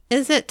right.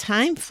 Is it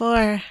time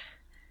for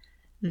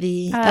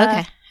the...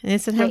 okay.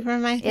 Is it time for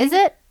my... Is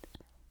it?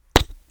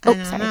 I don't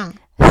know.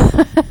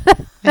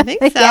 I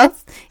think so.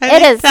 Yes,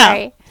 it is.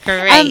 Sorry.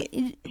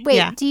 Great. Wait,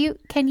 Yeah.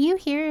 Can you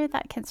hear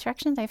that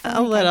construction? I feel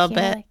A little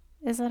bit. Like,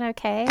 is it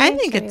okay? I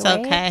think Should it's we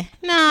wait? okay.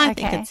 No, I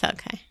think it's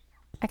okay.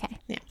 Okay.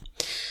 Yeah.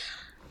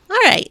 All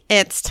right.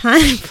 It's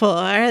time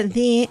for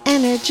the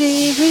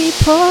energy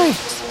report.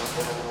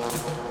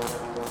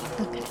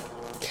 Okay.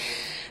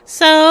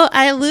 So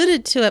I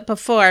alluded to it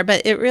before,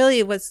 but it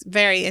really was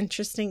very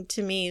interesting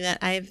to me that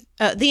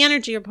the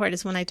energy report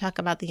is when I talk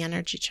about the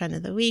energy trend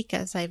of the week,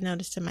 as I've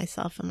noticed in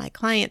myself and my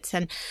clients.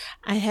 And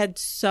I had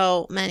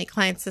so many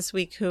clients this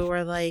week who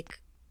were like,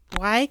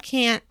 why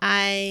can't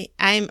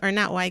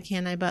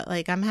but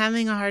like, I'm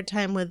having a hard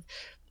time with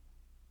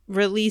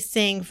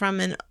releasing from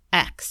an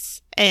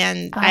ex,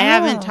 and I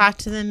haven't talked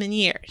to them in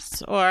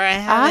years, or I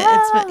haven't,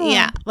 it's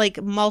been,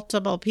 like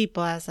multiple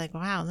people. I was like,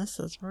 wow, this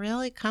is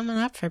really coming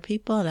up for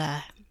people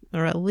to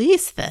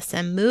release this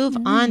and move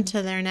on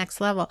to their next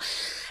level.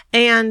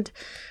 And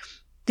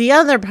the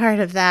other part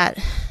of that,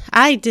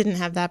 I didn't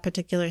have that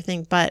particular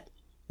thing, but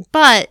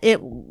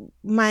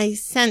my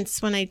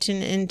sense when I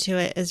tune into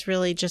it is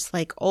really just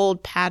like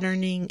old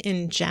patterning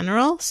in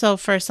general. So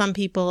for some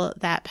people,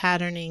 that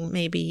patterning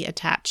may be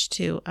attached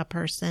to a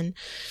person.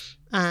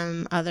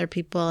 Other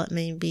people, it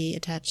may be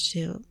attached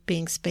to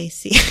being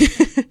spacey.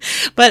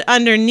 But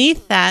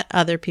underneath that,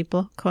 other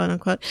people, quote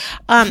unquote,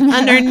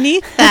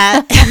 underneath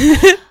that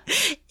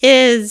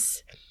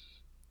is,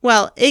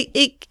 well,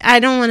 it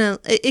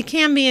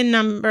can be a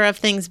number of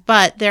things,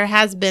 but there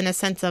has been a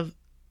sense of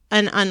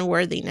an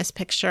unworthiness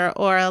picture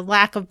or a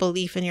lack of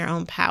belief in your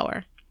own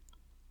power.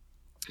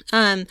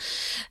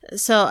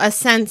 So a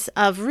sense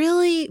of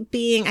really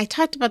being, I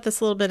talked about this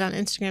a little bit on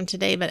Instagram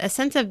today, but a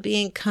sense of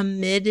being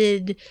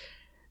committed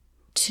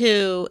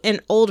to an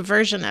old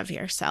version of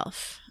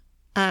yourself.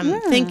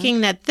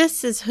 Thinking that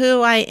this is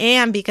who I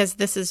am because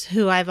this is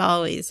who I've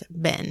always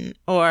been,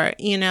 or,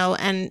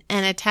 and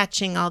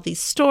attaching all these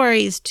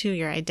stories to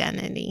your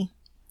identity.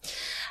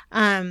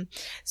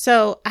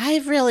 So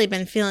I've really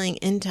been feeling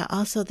into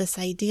also this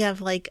idea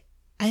of like,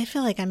 I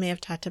feel like I may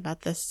have talked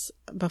about this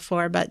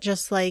before, but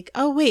just like,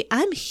 oh, wait,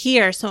 I'm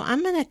here. So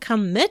I'm going to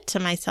commit to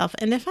myself.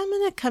 And if I'm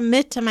going to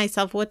commit to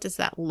myself, what does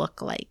that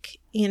look like?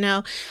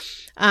 And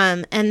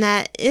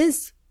that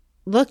is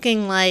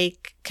looking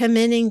like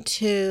committing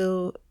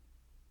to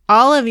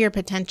all of your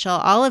potential,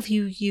 all of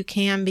who you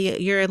can be,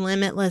 your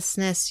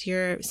limitlessness,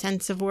 your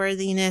sense of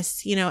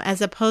worthiness, as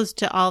opposed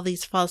to all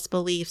these false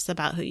beliefs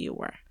about who you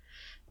were.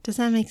 Does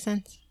that make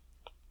sense?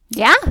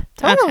 Yeah,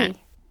 totally.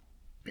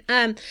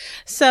 Okay.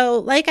 So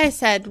like I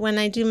said, when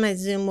I do my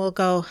Zoom, we'll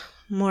go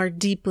more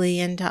deeply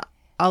into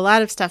a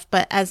lot of stuff,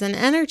 but as an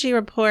energy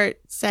report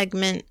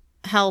segment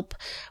help,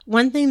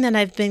 one thing that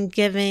I've been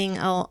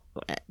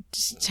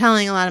just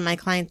telling a lot of my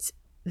clients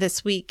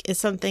this week is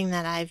something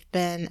that I've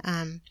been,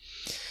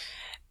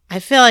 I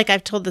feel like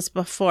I've told this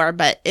before,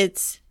 but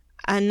it's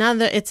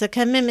a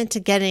commitment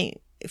to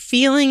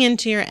feeling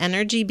into your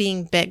energy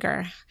being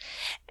bigger.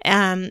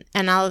 And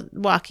I'll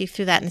walk you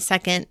through that in a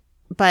second.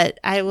 But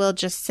I will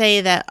just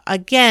say that,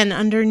 again,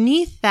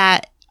 underneath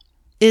that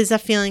is a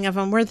feeling of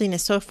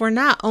unworthiness. So if we're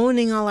not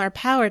owning all our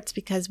power, it's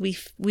because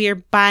we are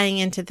buying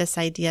into this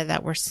idea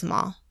that we're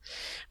small.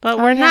 But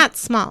we're not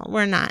small.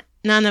 We're not.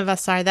 None of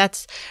us are.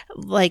 That's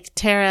like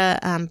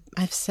Tara,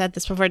 I've said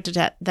this before,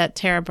 that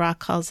Tara Brach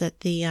calls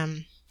it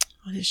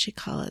what does she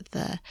call it?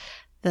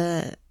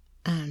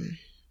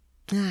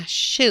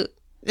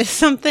 It's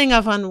something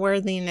of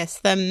unworthiness.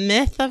 The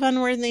myth of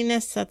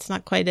unworthiness, that's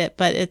not quite it,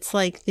 but it's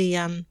like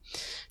the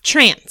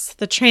trance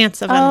of unworthiness.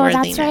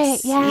 Oh, that's right.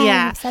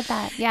 Yeah, you said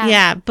that. Yeah.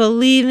 Yeah,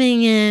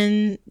 believing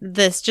in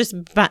this, just,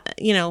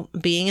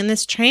 being in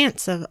this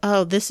trance of,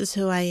 oh, this is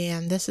who I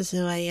am. This is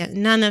who I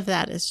am. None of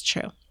that is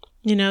true.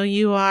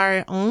 You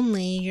are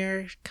only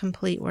your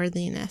complete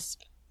worthiness.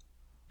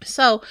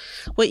 So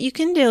what you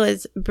can do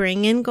is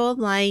bring in gold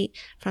light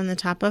from the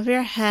top of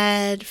your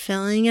head,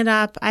 filling it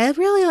up. I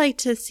really like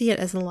to see it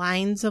as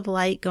lines of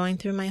light going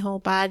through my whole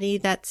body.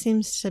 That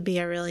seems to be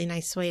a really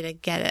nice way to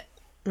get it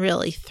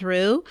really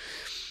through.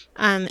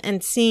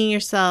 And seeing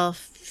yourself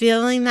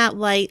feeling that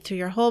light through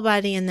your whole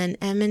body and then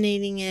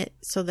emanating it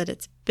so that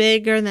it's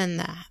bigger than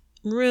the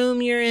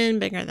room you're in,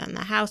 bigger than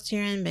the house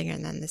you're in, bigger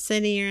than the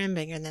city you're in,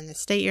 bigger than the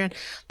state you're in,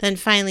 then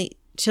finally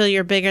till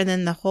you're bigger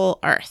than the whole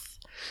earth.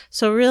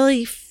 So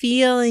really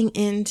feeling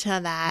into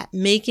that,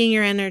 making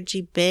your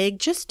energy big,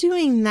 just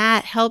doing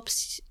that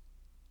helps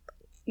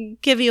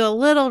give you a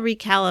little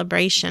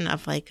recalibration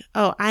of like,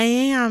 oh, I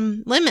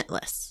am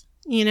limitless.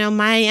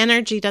 My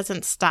energy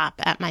doesn't stop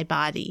at my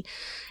body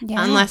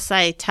unless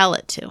I tell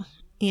it to,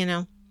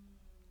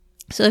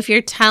 So if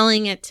you're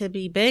telling it to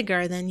be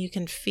bigger, then you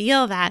can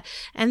feel that.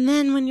 And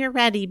then when you're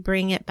ready,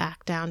 bring it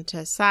back down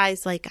to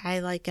size. Like I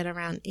like it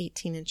around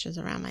 18 inches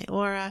around my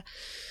aura.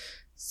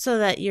 So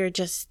that you're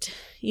just,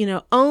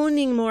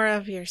 owning more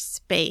of your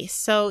space.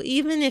 So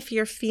even if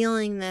you're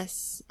feeling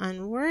this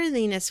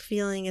unworthiness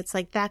feeling, it's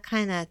like that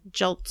kind of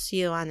jolts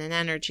you on an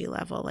energy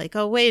level. Like,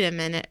 oh, wait a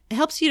minute. It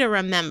helps you to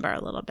remember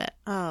a little bit.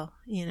 Oh,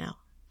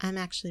 I'm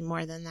actually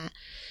more than that.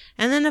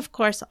 And then, of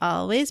course,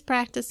 always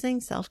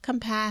practicing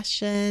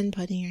self-compassion,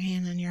 putting your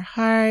hand on your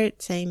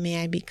heart, saying,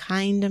 may I be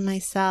kind to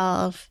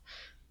myself.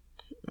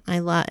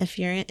 If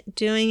you're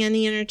doing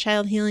any inner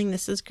child healing,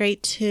 this is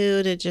great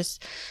too, to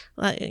just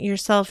let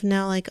yourself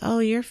know like, oh,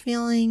 you're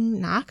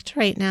feeling knocked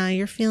right now.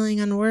 You're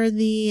feeling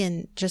unworthy,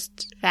 and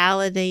just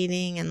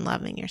validating and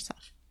loving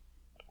yourself.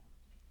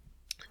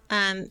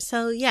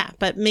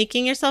 But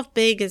making yourself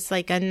big is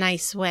like a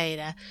nice way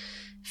to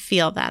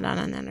feel that on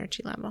an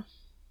energy level.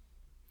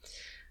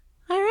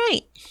 All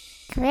right.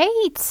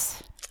 Great.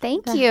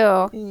 Thank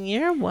you.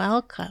 You're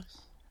welcome.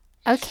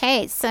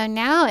 Okay, so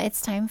now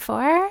it's time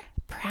for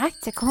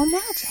practical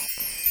magic.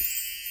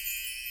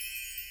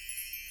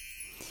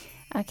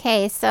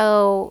 Okay,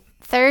 so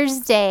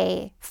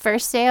Thursday,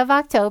 first day of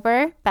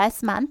October,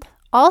 best month.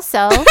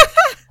 Also,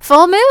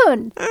 full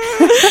moon.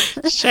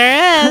 Sure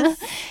is.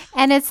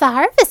 And it's the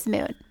harvest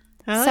moon.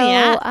 Oh,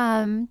 yeah.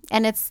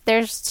 And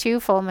there's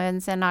 2 full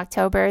moons in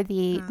October.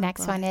 The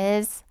next one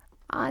is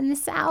on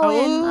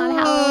Samhain, on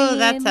Halloween. Oh,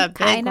 that's a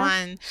big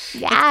one.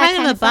 Yeah, it's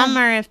kind of a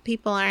bummer if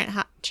people aren't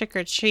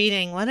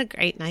trick-or-treating. What a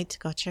great night to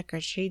go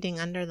trick-or-treating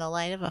under the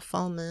light of a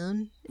full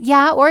moon.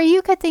 Yeah, or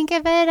you could think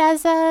of it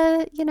as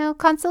a,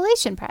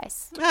 consolation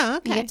prize. Oh,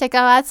 okay. You get to go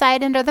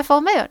outside under the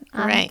full moon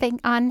right.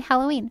 on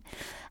Halloween,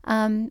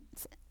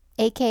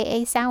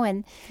 aka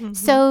Samhain. Mm-hmm.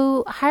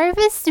 So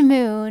harvest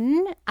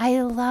moon,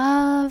 I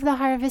love the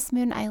harvest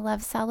moon. I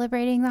love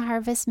celebrating the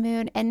harvest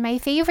moon. And my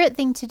favorite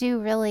thing to do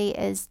really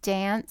is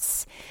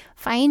dance.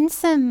 Find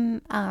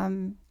some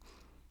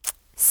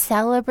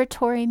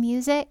celebratory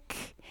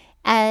music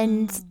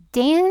and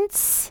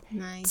dance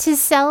to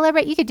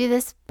celebrate. You could do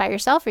this by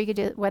yourself or you could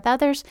do it with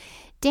others.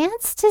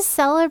 Dance to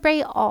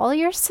celebrate all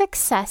your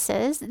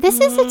successes. This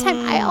is the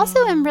time. I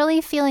also am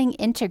really feeling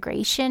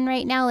integration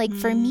right now. Like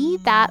for me,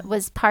 that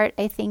was part,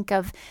 I think,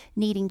 of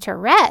needing to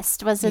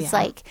rest was it's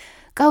like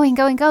going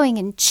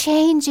and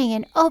changing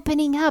and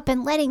opening up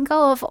and letting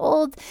go of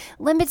old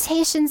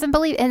limitations and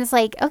beliefs. And it's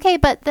like, okay,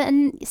 but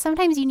then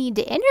sometimes you need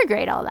to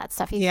integrate all that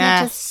stuff. You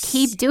can't just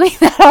keep doing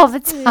that all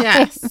the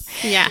time.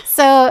 Yes.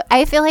 So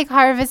I feel like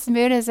Harvest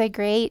Moon is a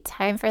great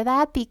time for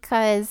that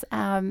because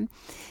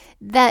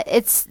that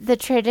it's the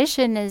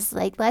tradition is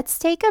like, let's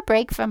take a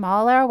break from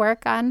all our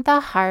work on the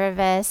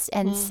harvest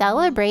and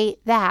celebrate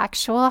the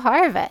actual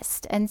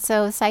harvest. And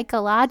so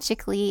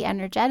psychologically,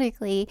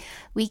 energetically,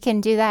 we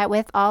can do that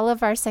with all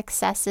of our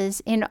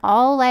successes in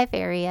all life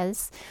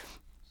areas.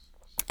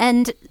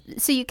 And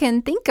so you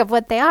can think of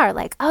what they are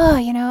like, oh,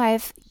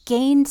 I've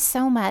gained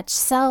so much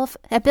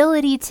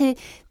ability to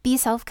be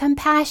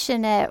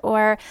self-compassionate,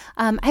 or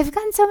I've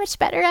gotten so much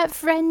better at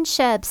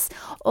friendships,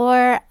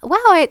 or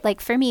wow,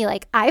 for me,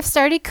 I've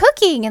started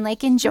cooking and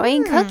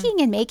enjoying cooking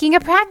and making a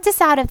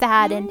practice out of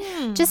that, and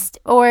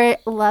or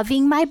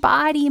loving my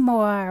body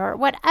more, or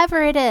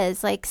whatever it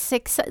is,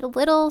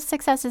 little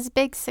successes,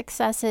 big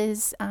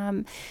successes,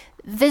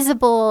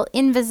 visible,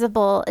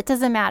 invisible, it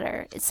doesn't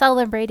matter. It's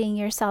celebrating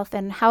yourself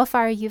and how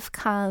far you've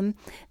come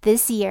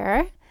this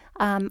year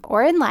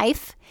or in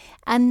life.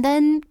 And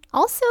then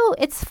also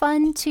it's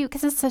fun to,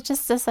 because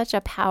it's such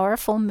a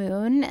powerful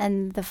moon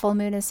and the full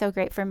moon is so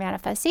great for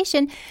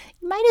manifestation,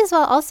 you might as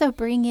well also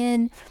bring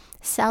in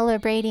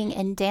celebrating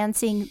and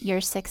dancing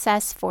your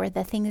success for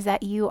the things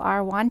that you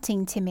are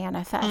wanting to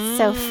manifest.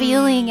 So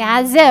feeling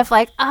as if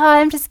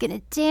I'm just going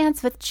to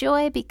dance with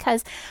joy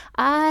because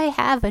I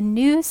have a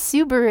new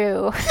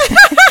Subaru.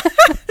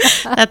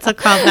 That's a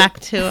callback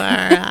to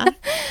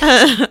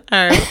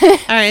our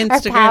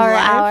Instagram Power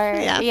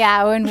Live. Hour.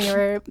 Yeah, when we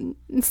were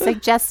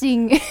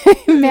suggesting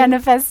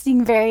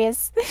manifesting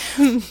various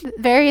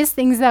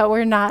things that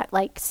were not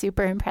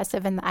super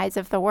impressive in the eyes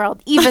of the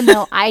world, even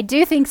though I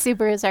do think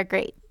Subarus are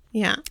great.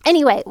 Yeah.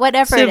 Anyway,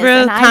 whatever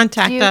Subaru, it is. And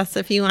contact us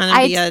if you want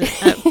to be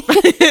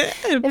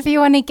if you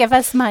want to give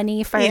us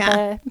money for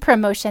the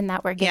promotion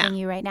that we're giving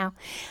you right now.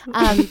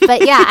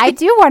 But yeah, I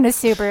do want a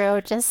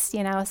Subaru, just,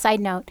 side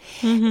note.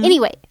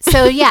 Anyway,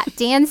 so yeah,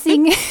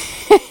 dancing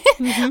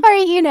or,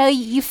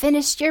 you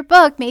finished your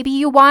book. Maybe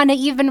you want to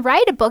even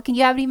write a book and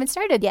you haven't even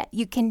started yet.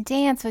 You can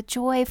dance with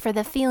joy for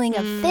the feeling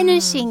of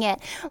finishing it.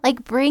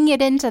 Bring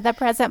it into the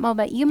present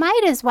moment. You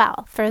might as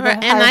well for the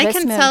And I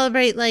can moon.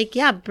 Celebrate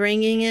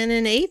bringing in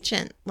an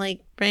agent,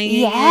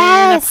 bringing in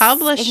a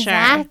publisher.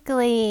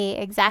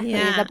 Exactly.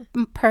 Yeah.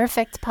 The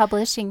perfect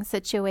publishing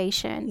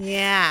situation.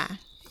 Yeah.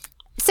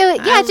 So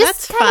yeah,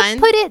 just that's kind fun. of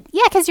put it,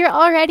 because you're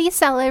already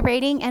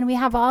celebrating and we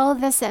have all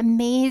of this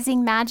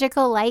amazing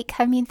magical light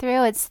coming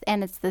through. It's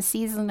the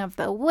season of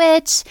the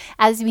witch.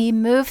 As we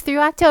move through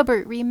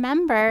October,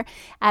 remember,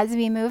 as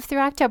we move through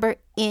October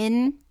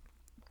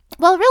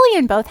really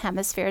in both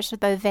hemispheres,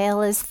 the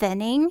veil is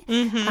thinning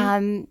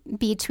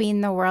between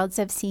the worlds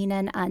of seen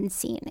and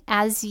unseen.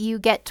 As you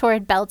get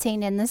toward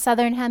Beltane in the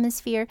southern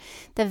hemisphere,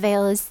 the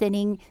veil is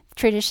thinning.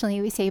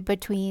 Traditionally, we say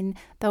between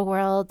the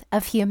world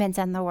of humans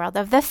and the world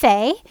of the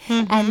Fae.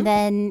 And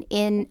then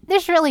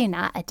there's really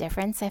not a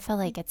difference. I feel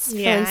like it's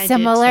very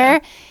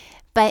similar.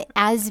 But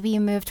as we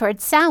move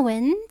towards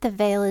Samhain, the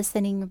veil is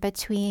thinning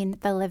between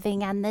the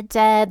living and the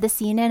dead, the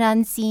seen and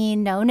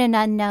unseen, known and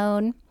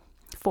unknown,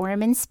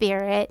 form and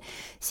spirit.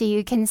 So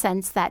you can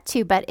sense that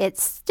too. But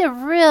it's a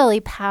really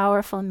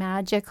powerful,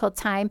 magical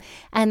time.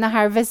 And the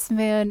harvest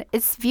moon,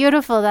 it's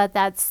beautiful that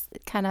that's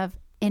kind of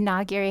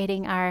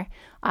inaugurating our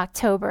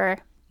October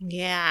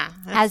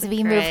as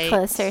we move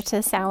closer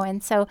to Samhain.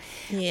 So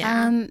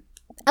and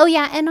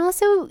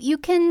also you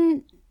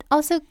can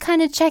also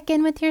kind of check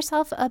in with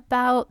yourself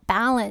about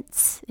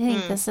balance. I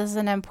think this is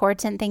an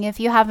important thing. If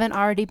you haven't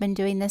already been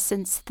doing this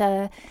since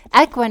the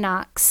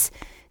equinox,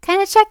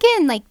 kind of check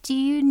in, do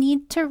you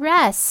need to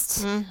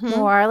rest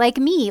more like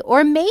me?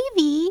 Or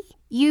maybe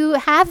you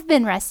have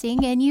been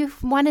resting and you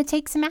want to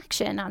take some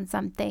action on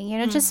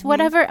something, just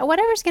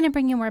whatever's going to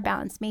bring you more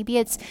balance. Maybe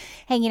it's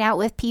hanging out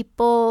with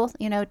people,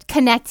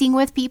 connecting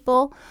with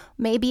people.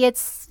 Maybe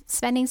it's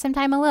spending some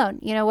time alone,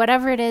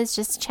 whatever it is,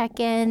 just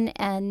check in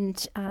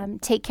and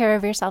take care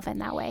of yourself in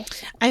that way.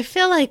 I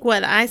feel like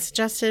what I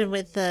suggested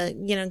with the,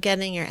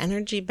 getting your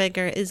energy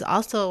bigger is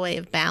also a way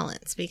of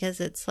balance, because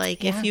it's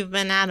if you've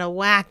been out of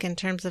whack in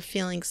terms of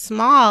feeling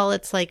small,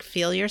 it's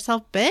feel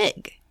yourself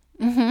big.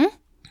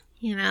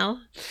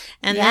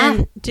 And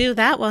then do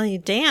that while you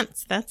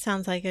dance. That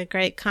sounds like a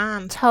great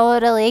calm.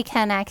 Totally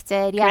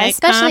connected. Yeah, Great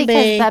especially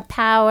because the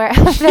power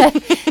of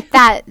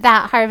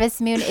that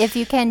harvest moon. If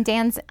you can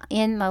dance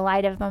in the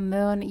light of the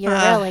moon, you're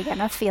really going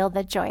to feel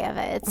the joy of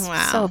it.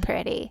 It's so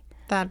pretty.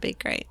 That'd be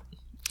great.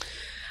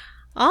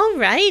 All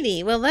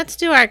righty. Well, let's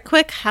do our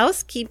quick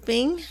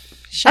housekeeping.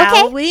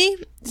 shall Okay. we?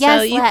 Yes,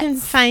 so you can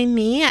let's. find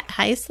me at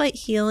Highest Light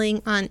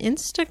Healing on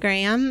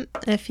Instagram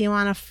if you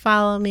want to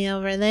follow me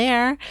over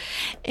there.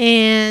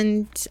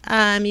 And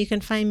you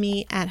can find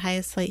me at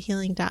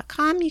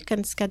highestlighthealing.com. You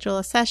can schedule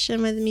a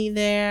session with me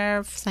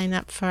there, sign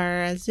up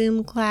for a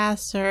Zoom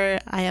class, or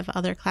I have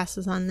other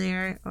classes on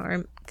there,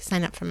 or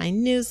sign up for my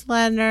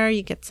newsletter.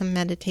 You get some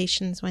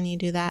meditations when you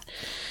do that.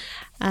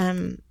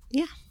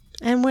 Yeah.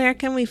 And where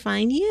can we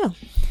find you?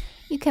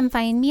 You can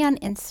find me on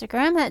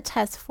Instagram at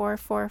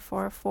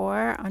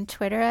Tess4444, on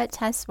Twitter at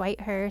Tess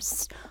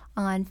Whitehurst,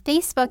 on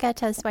Facebook at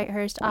Tess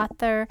Whitehurst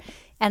Author,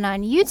 and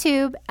on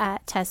YouTube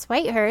at Tess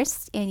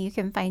Whitehurst. And you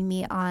can find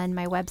me on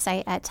my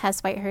website at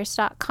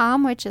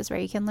TessWhitehurst.com, which is where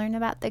you can learn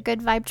about the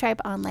Good Vibe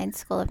Tribe Online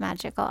School of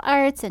Magical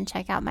Arts and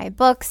check out my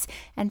books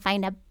and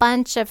find a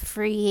bunch of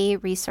free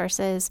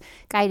resources,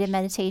 guided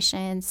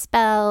meditations,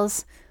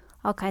 spells,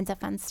 all kinds of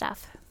fun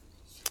stuff.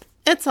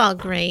 It's all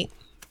great.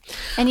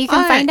 And you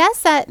can find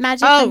us at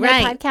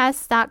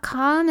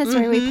magicmondaypodcast.com. That's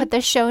where we put the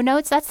show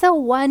notes. That's the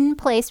one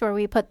place where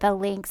we put the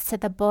links to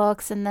the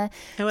books and the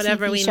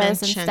whatever TV we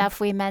shows mention. and stuff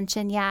we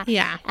mentioned. Yeah.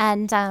 Yeah.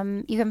 And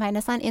you can find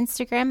us on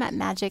Instagram at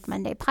Magic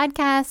Monday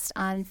Podcast,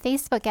 on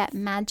Facebook at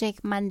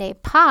Magic Monday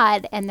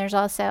Pod, and there's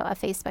also a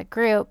Facebook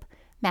group,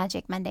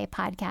 Magic Monday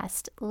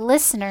Podcast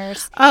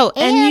Listeners. Oh,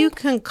 and you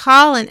can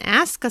call and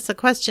ask us a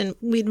question.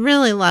 We'd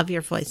really love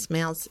your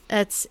voicemails.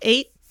 It's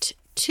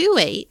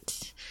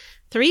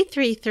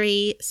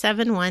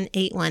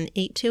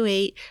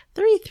 828-333-7181,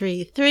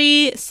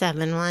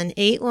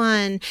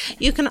 828-333-7181.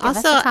 You can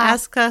also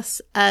ask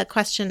us a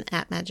question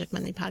at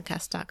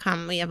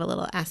magicmondaypodcast.com. We have a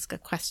little ask a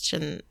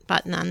question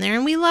button on there,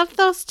 and we love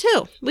those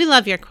too. We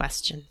love your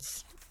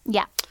questions.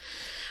 Yeah.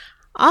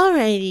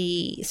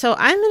 Alrighty, so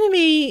I'm going to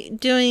be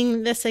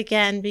doing this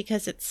again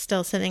because it's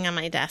still sitting on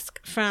my desk.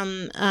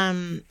 I'm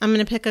going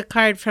to pick a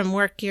card from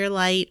Work Your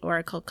Light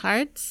Oracle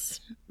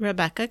Cards,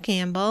 Rebecca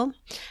Campbell,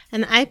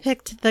 and I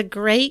picked The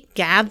Great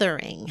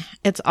Gathering.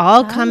 It's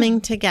all coming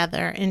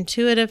together.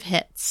 Intuitive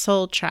Hits,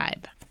 Soul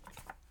Tribe.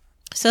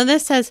 So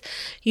this says,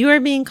 you are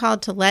being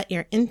called to let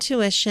your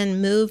intuition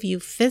move you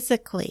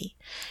physically.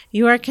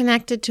 You are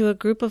connected to a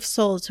group of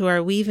souls who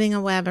are weaving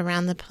a web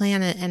around the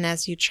planet, and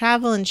as you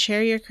travel and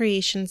share your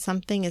creation,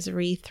 something is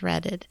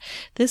rethreaded.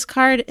 This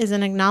card is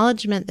an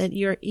acknowledgement that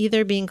you're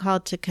either being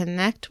called to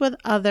connect with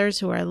others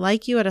who are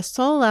like you at a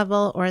soul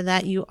level, or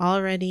that you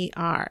already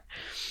are.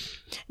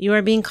 You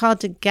are being called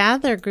to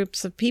gather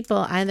groups of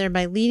people, either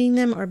by leading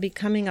them or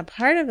becoming a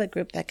part of a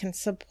group that can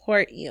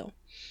support you.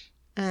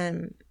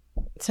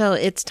 So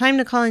it's time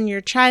to call in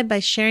your tribe by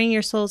sharing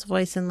your soul's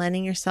voice and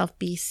letting yourself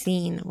be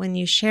seen. When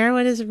you share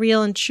what is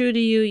real and true to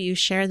you, you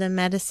share the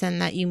medicine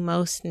that you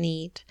most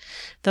need.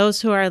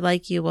 Those who are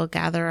like you will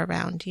gather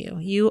around you.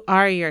 You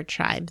are your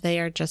tribe. They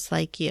are just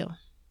like you.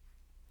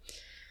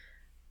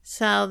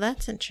 So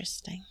that's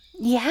interesting.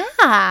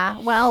 Yeah.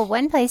 Well,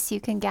 one place you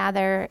can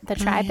gather the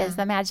tribe is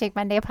the Magic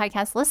Monday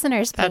Podcast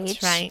Listeners page.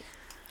 That's right.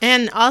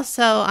 And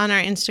also on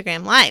our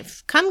Instagram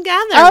Live. Come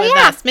gather with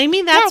us.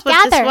 Maybe that's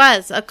what this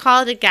was, a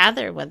call to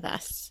gather with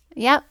us.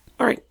 Yep.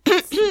 Or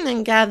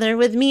and gather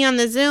with me on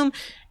the Zoom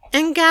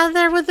and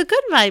gather with the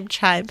Good Vibe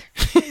Tribe.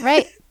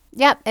 Right.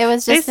 Yep. It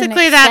was just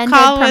basically an that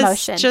call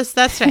promotion. Was just,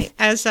 that's right.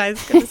 As I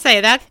was going to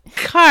say, that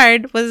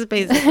card was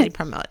basically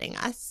promoting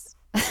us.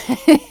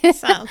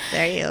 So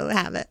there you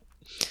have it.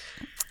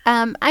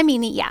 I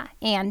mean, yeah.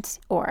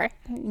 Or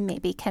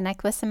maybe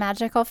connect with some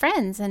magical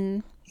friends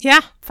and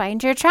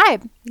find your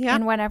tribe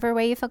in whatever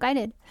way you feel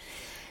guided.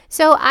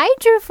 So I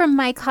drew from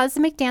my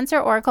Cosmic Dancer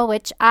Oracle,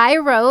 which I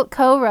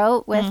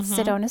co-wrote with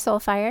Sedona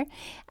Soulfire.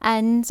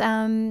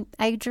 And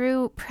I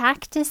drew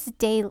Practice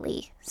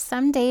Daily.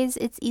 Some days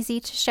it's easy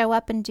to show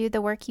up and do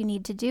the work you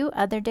need to do.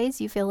 Other days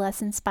you feel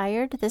less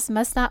inspired. This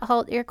must not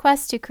halt your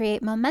quest to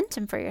create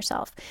momentum for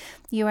yourself.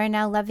 You are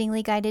now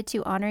lovingly guided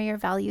to honor your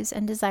values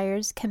and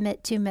desires.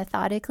 Commit to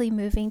methodically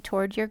moving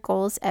toward your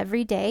goals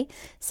every day.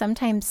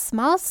 Sometimes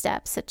small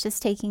steps, such as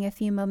taking a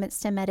few moments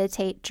to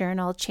meditate,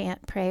 journal,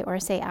 chant, pray, or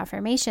say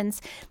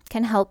affirmations,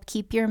 can help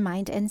keep your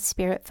mind and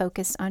spirit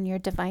focused on your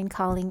divine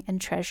calling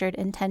and treasured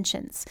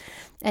intentions.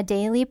 A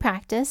daily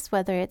practice,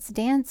 whether it's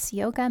dance,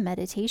 yoga,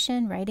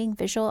 meditation, writing,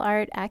 visual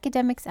art,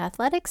 academics,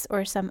 athletics,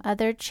 or some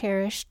other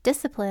cherished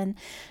discipline,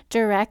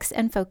 directs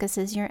and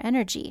focuses your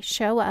energy.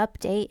 Show up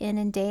day in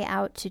and day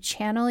out to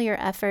channel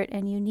your effort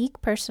and unique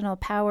personal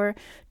power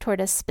toward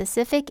a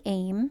specific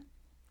aim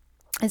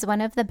is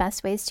one of the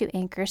best ways to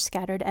anchor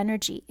scattered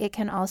energy. It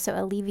can also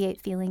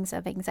alleviate feelings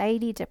of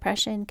anxiety,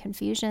 depression,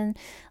 confusion,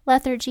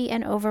 lethargy,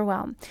 and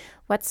overwhelm.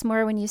 What's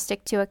more, when you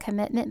stick to a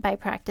commitment by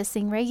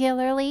practicing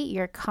regularly,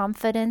 your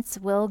confidence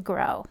will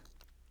grow.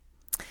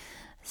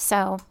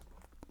 So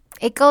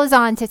it goes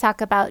on to talk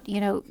about,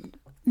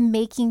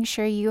 making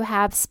sure you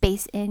have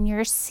space in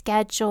your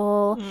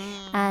schedule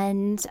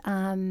and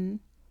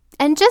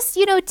just,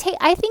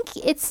 I think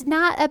it's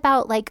not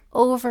about like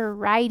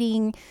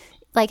overriding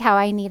like how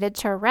I needed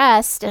to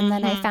rest. And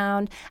then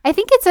I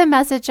think it's a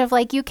message of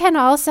like, you can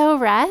also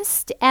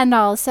rest and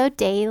also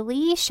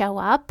daily show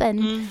up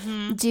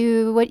and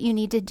do what you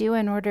need to do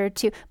in order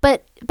to,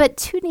 but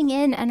tuning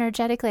in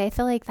energetically, I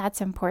feel like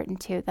that's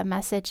important too. The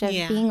message of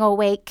being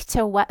awake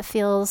to what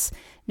feels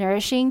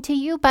nourishing to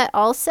you, but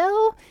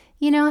also,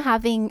 you know,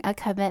 having a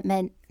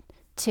commitment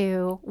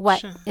to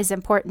what is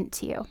important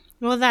to you.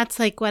 Well, that's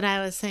like what I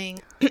was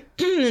saying in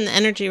the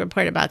energy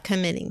report about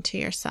committing to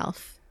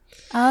yourself.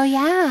 Oh,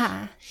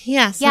 yeah.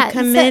 Yeah, so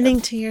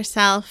committing to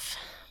yourself.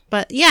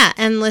 But yeah,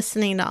 and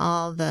listening to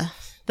all the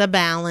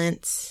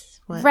balance.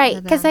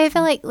 Right, because I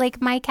feel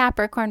like my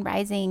Capricorn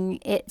rising,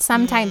 it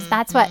sometimes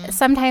that's what,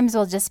 sometimes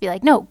we'll just be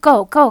like, no,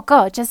 go,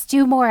 just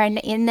do more. And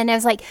then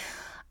it's like,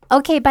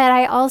 okay, but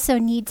I also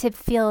need to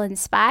feel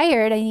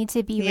inspired. I need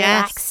to be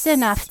relaxed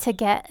enough to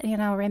get, you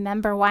know,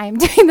 remember why I'm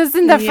doing this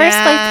in the first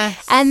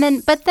place. And then,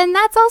 but then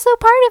that's also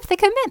part of the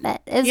commitment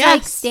is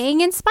like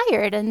staying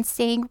inspired and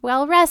staying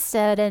well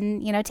rested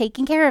and, you know,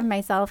 taking care of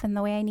myself in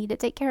the way I need to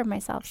take care of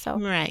myself. So,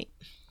 right.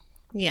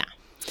 Yeah.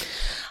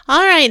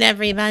 All right,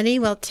 everybody.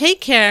 Well,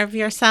 take care of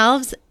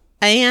yourselves.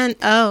 And,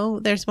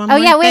 there's one more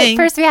thing. Oh, yeah, wait.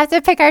 First, we have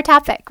to pick our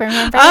topic,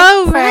 remember?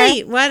 Oh,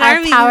 right. What are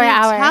we going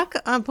to talk?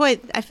 Oh, boy.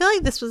 I feel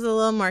like this was a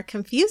little more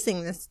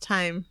confusing this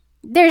time.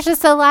 There's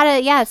just a lot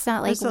of, it's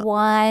not like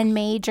one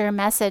major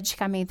message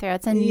coming through.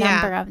 It's a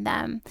number of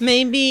them.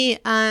 Maybe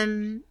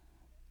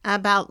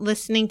about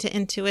listening to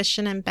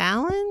intuition and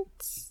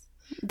balance.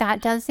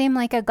 That does seem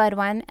like a good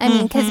one. I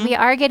mean, because we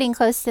are getting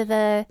close to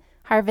the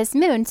harvest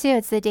moon, too.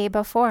 It's the day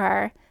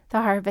before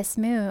the harvest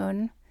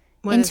moon.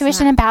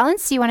 Intuition and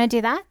balance. Do you want to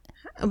do that?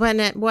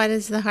 What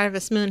does the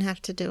harvest moon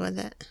have to do with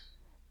it?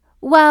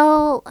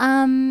 Well,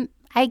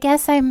 I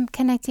guess I'm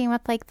connecting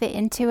with like the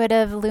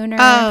intuitive lunar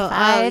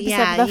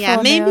vibes of the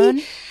full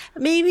moon.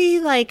 Maybe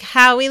like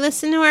how we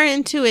listen to our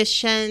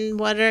intuition.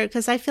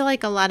 Because I feel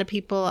like a lot of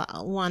people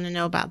want to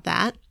know about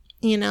that.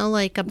 You know,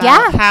 like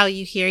about how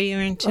you hear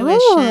your intuition.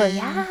 Oh,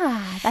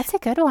 yeah, that's a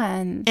good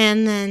one.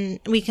 And then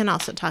we can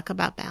also talk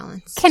about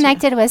balance.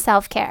 Connected with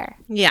self-care.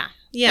 Yeah.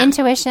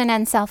 Intuition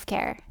and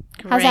self-care.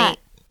 Great. How's that?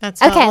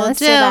 That's what we'll let's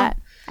do that.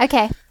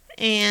 Okay.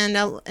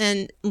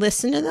 And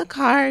listen to the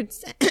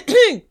cards.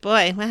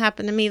 Boy, what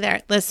happened to me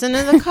there? Listen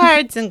to the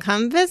cards and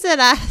come visit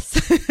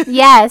us.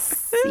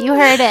 Yes, you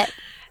heard it.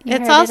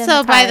 It's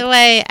also, by the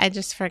way, I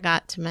just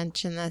forgot to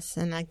mention this.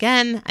 And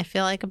again, I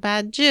feel like a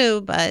bad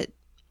Jew, but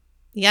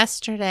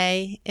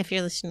yesterday, if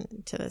you're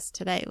listening to this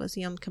today, it was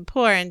Yom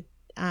Kippur,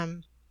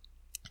 and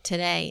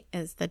today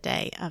is the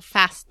day of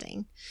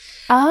fasting.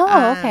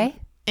 Oh, okay.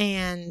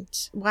 And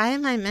why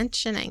am I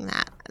mentioning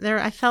that?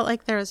 I felt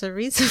like there was a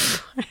reason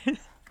for it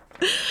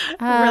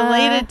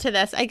related to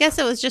this. I guess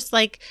it was just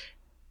like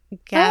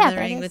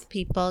gathering with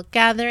people,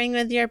 gathering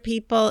with your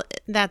people.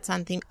 That's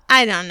something.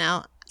 I don't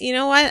know. You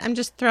know what? I'm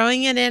just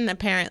throwing it in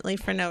apparently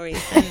for no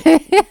reason.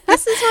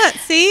 This is what,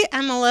 see,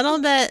 I'm a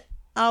little bit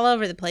all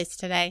over the place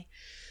today.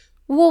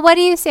 Well, what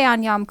do you say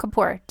on Yom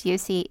Kippur? Do you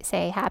say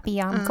Happy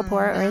Yom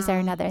Kippur, or is there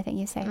another thing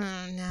you say?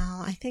 Oh,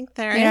 no. I think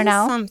there is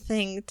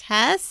something,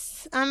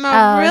 Tess. I'm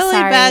a really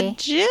bad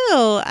Jew.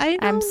 I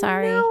don't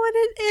know what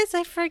it is.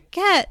 I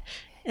forget.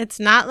 It's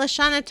not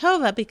Lashana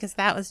Tova because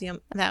that's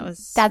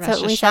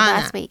what we said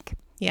last week.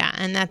 Yeah,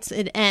 and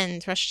it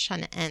ends. Rosh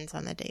Hashanah ends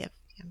on the day of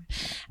Yom.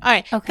 All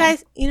right,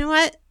 guys, you know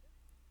what?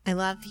 I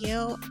love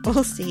you.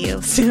 We'll see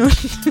you soon.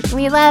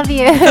 We love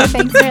you.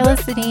 Thanks for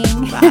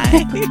listening.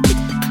 Bye.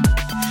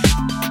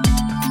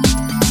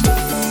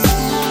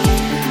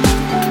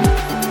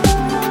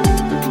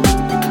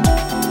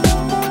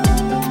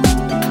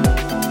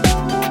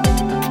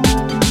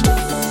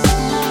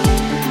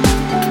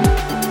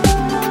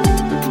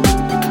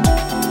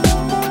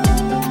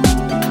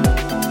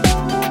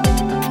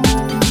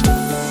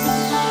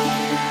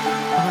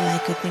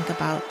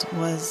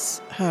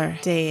 Was her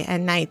day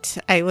and night.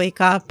 I wake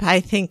up,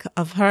 I think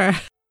of her.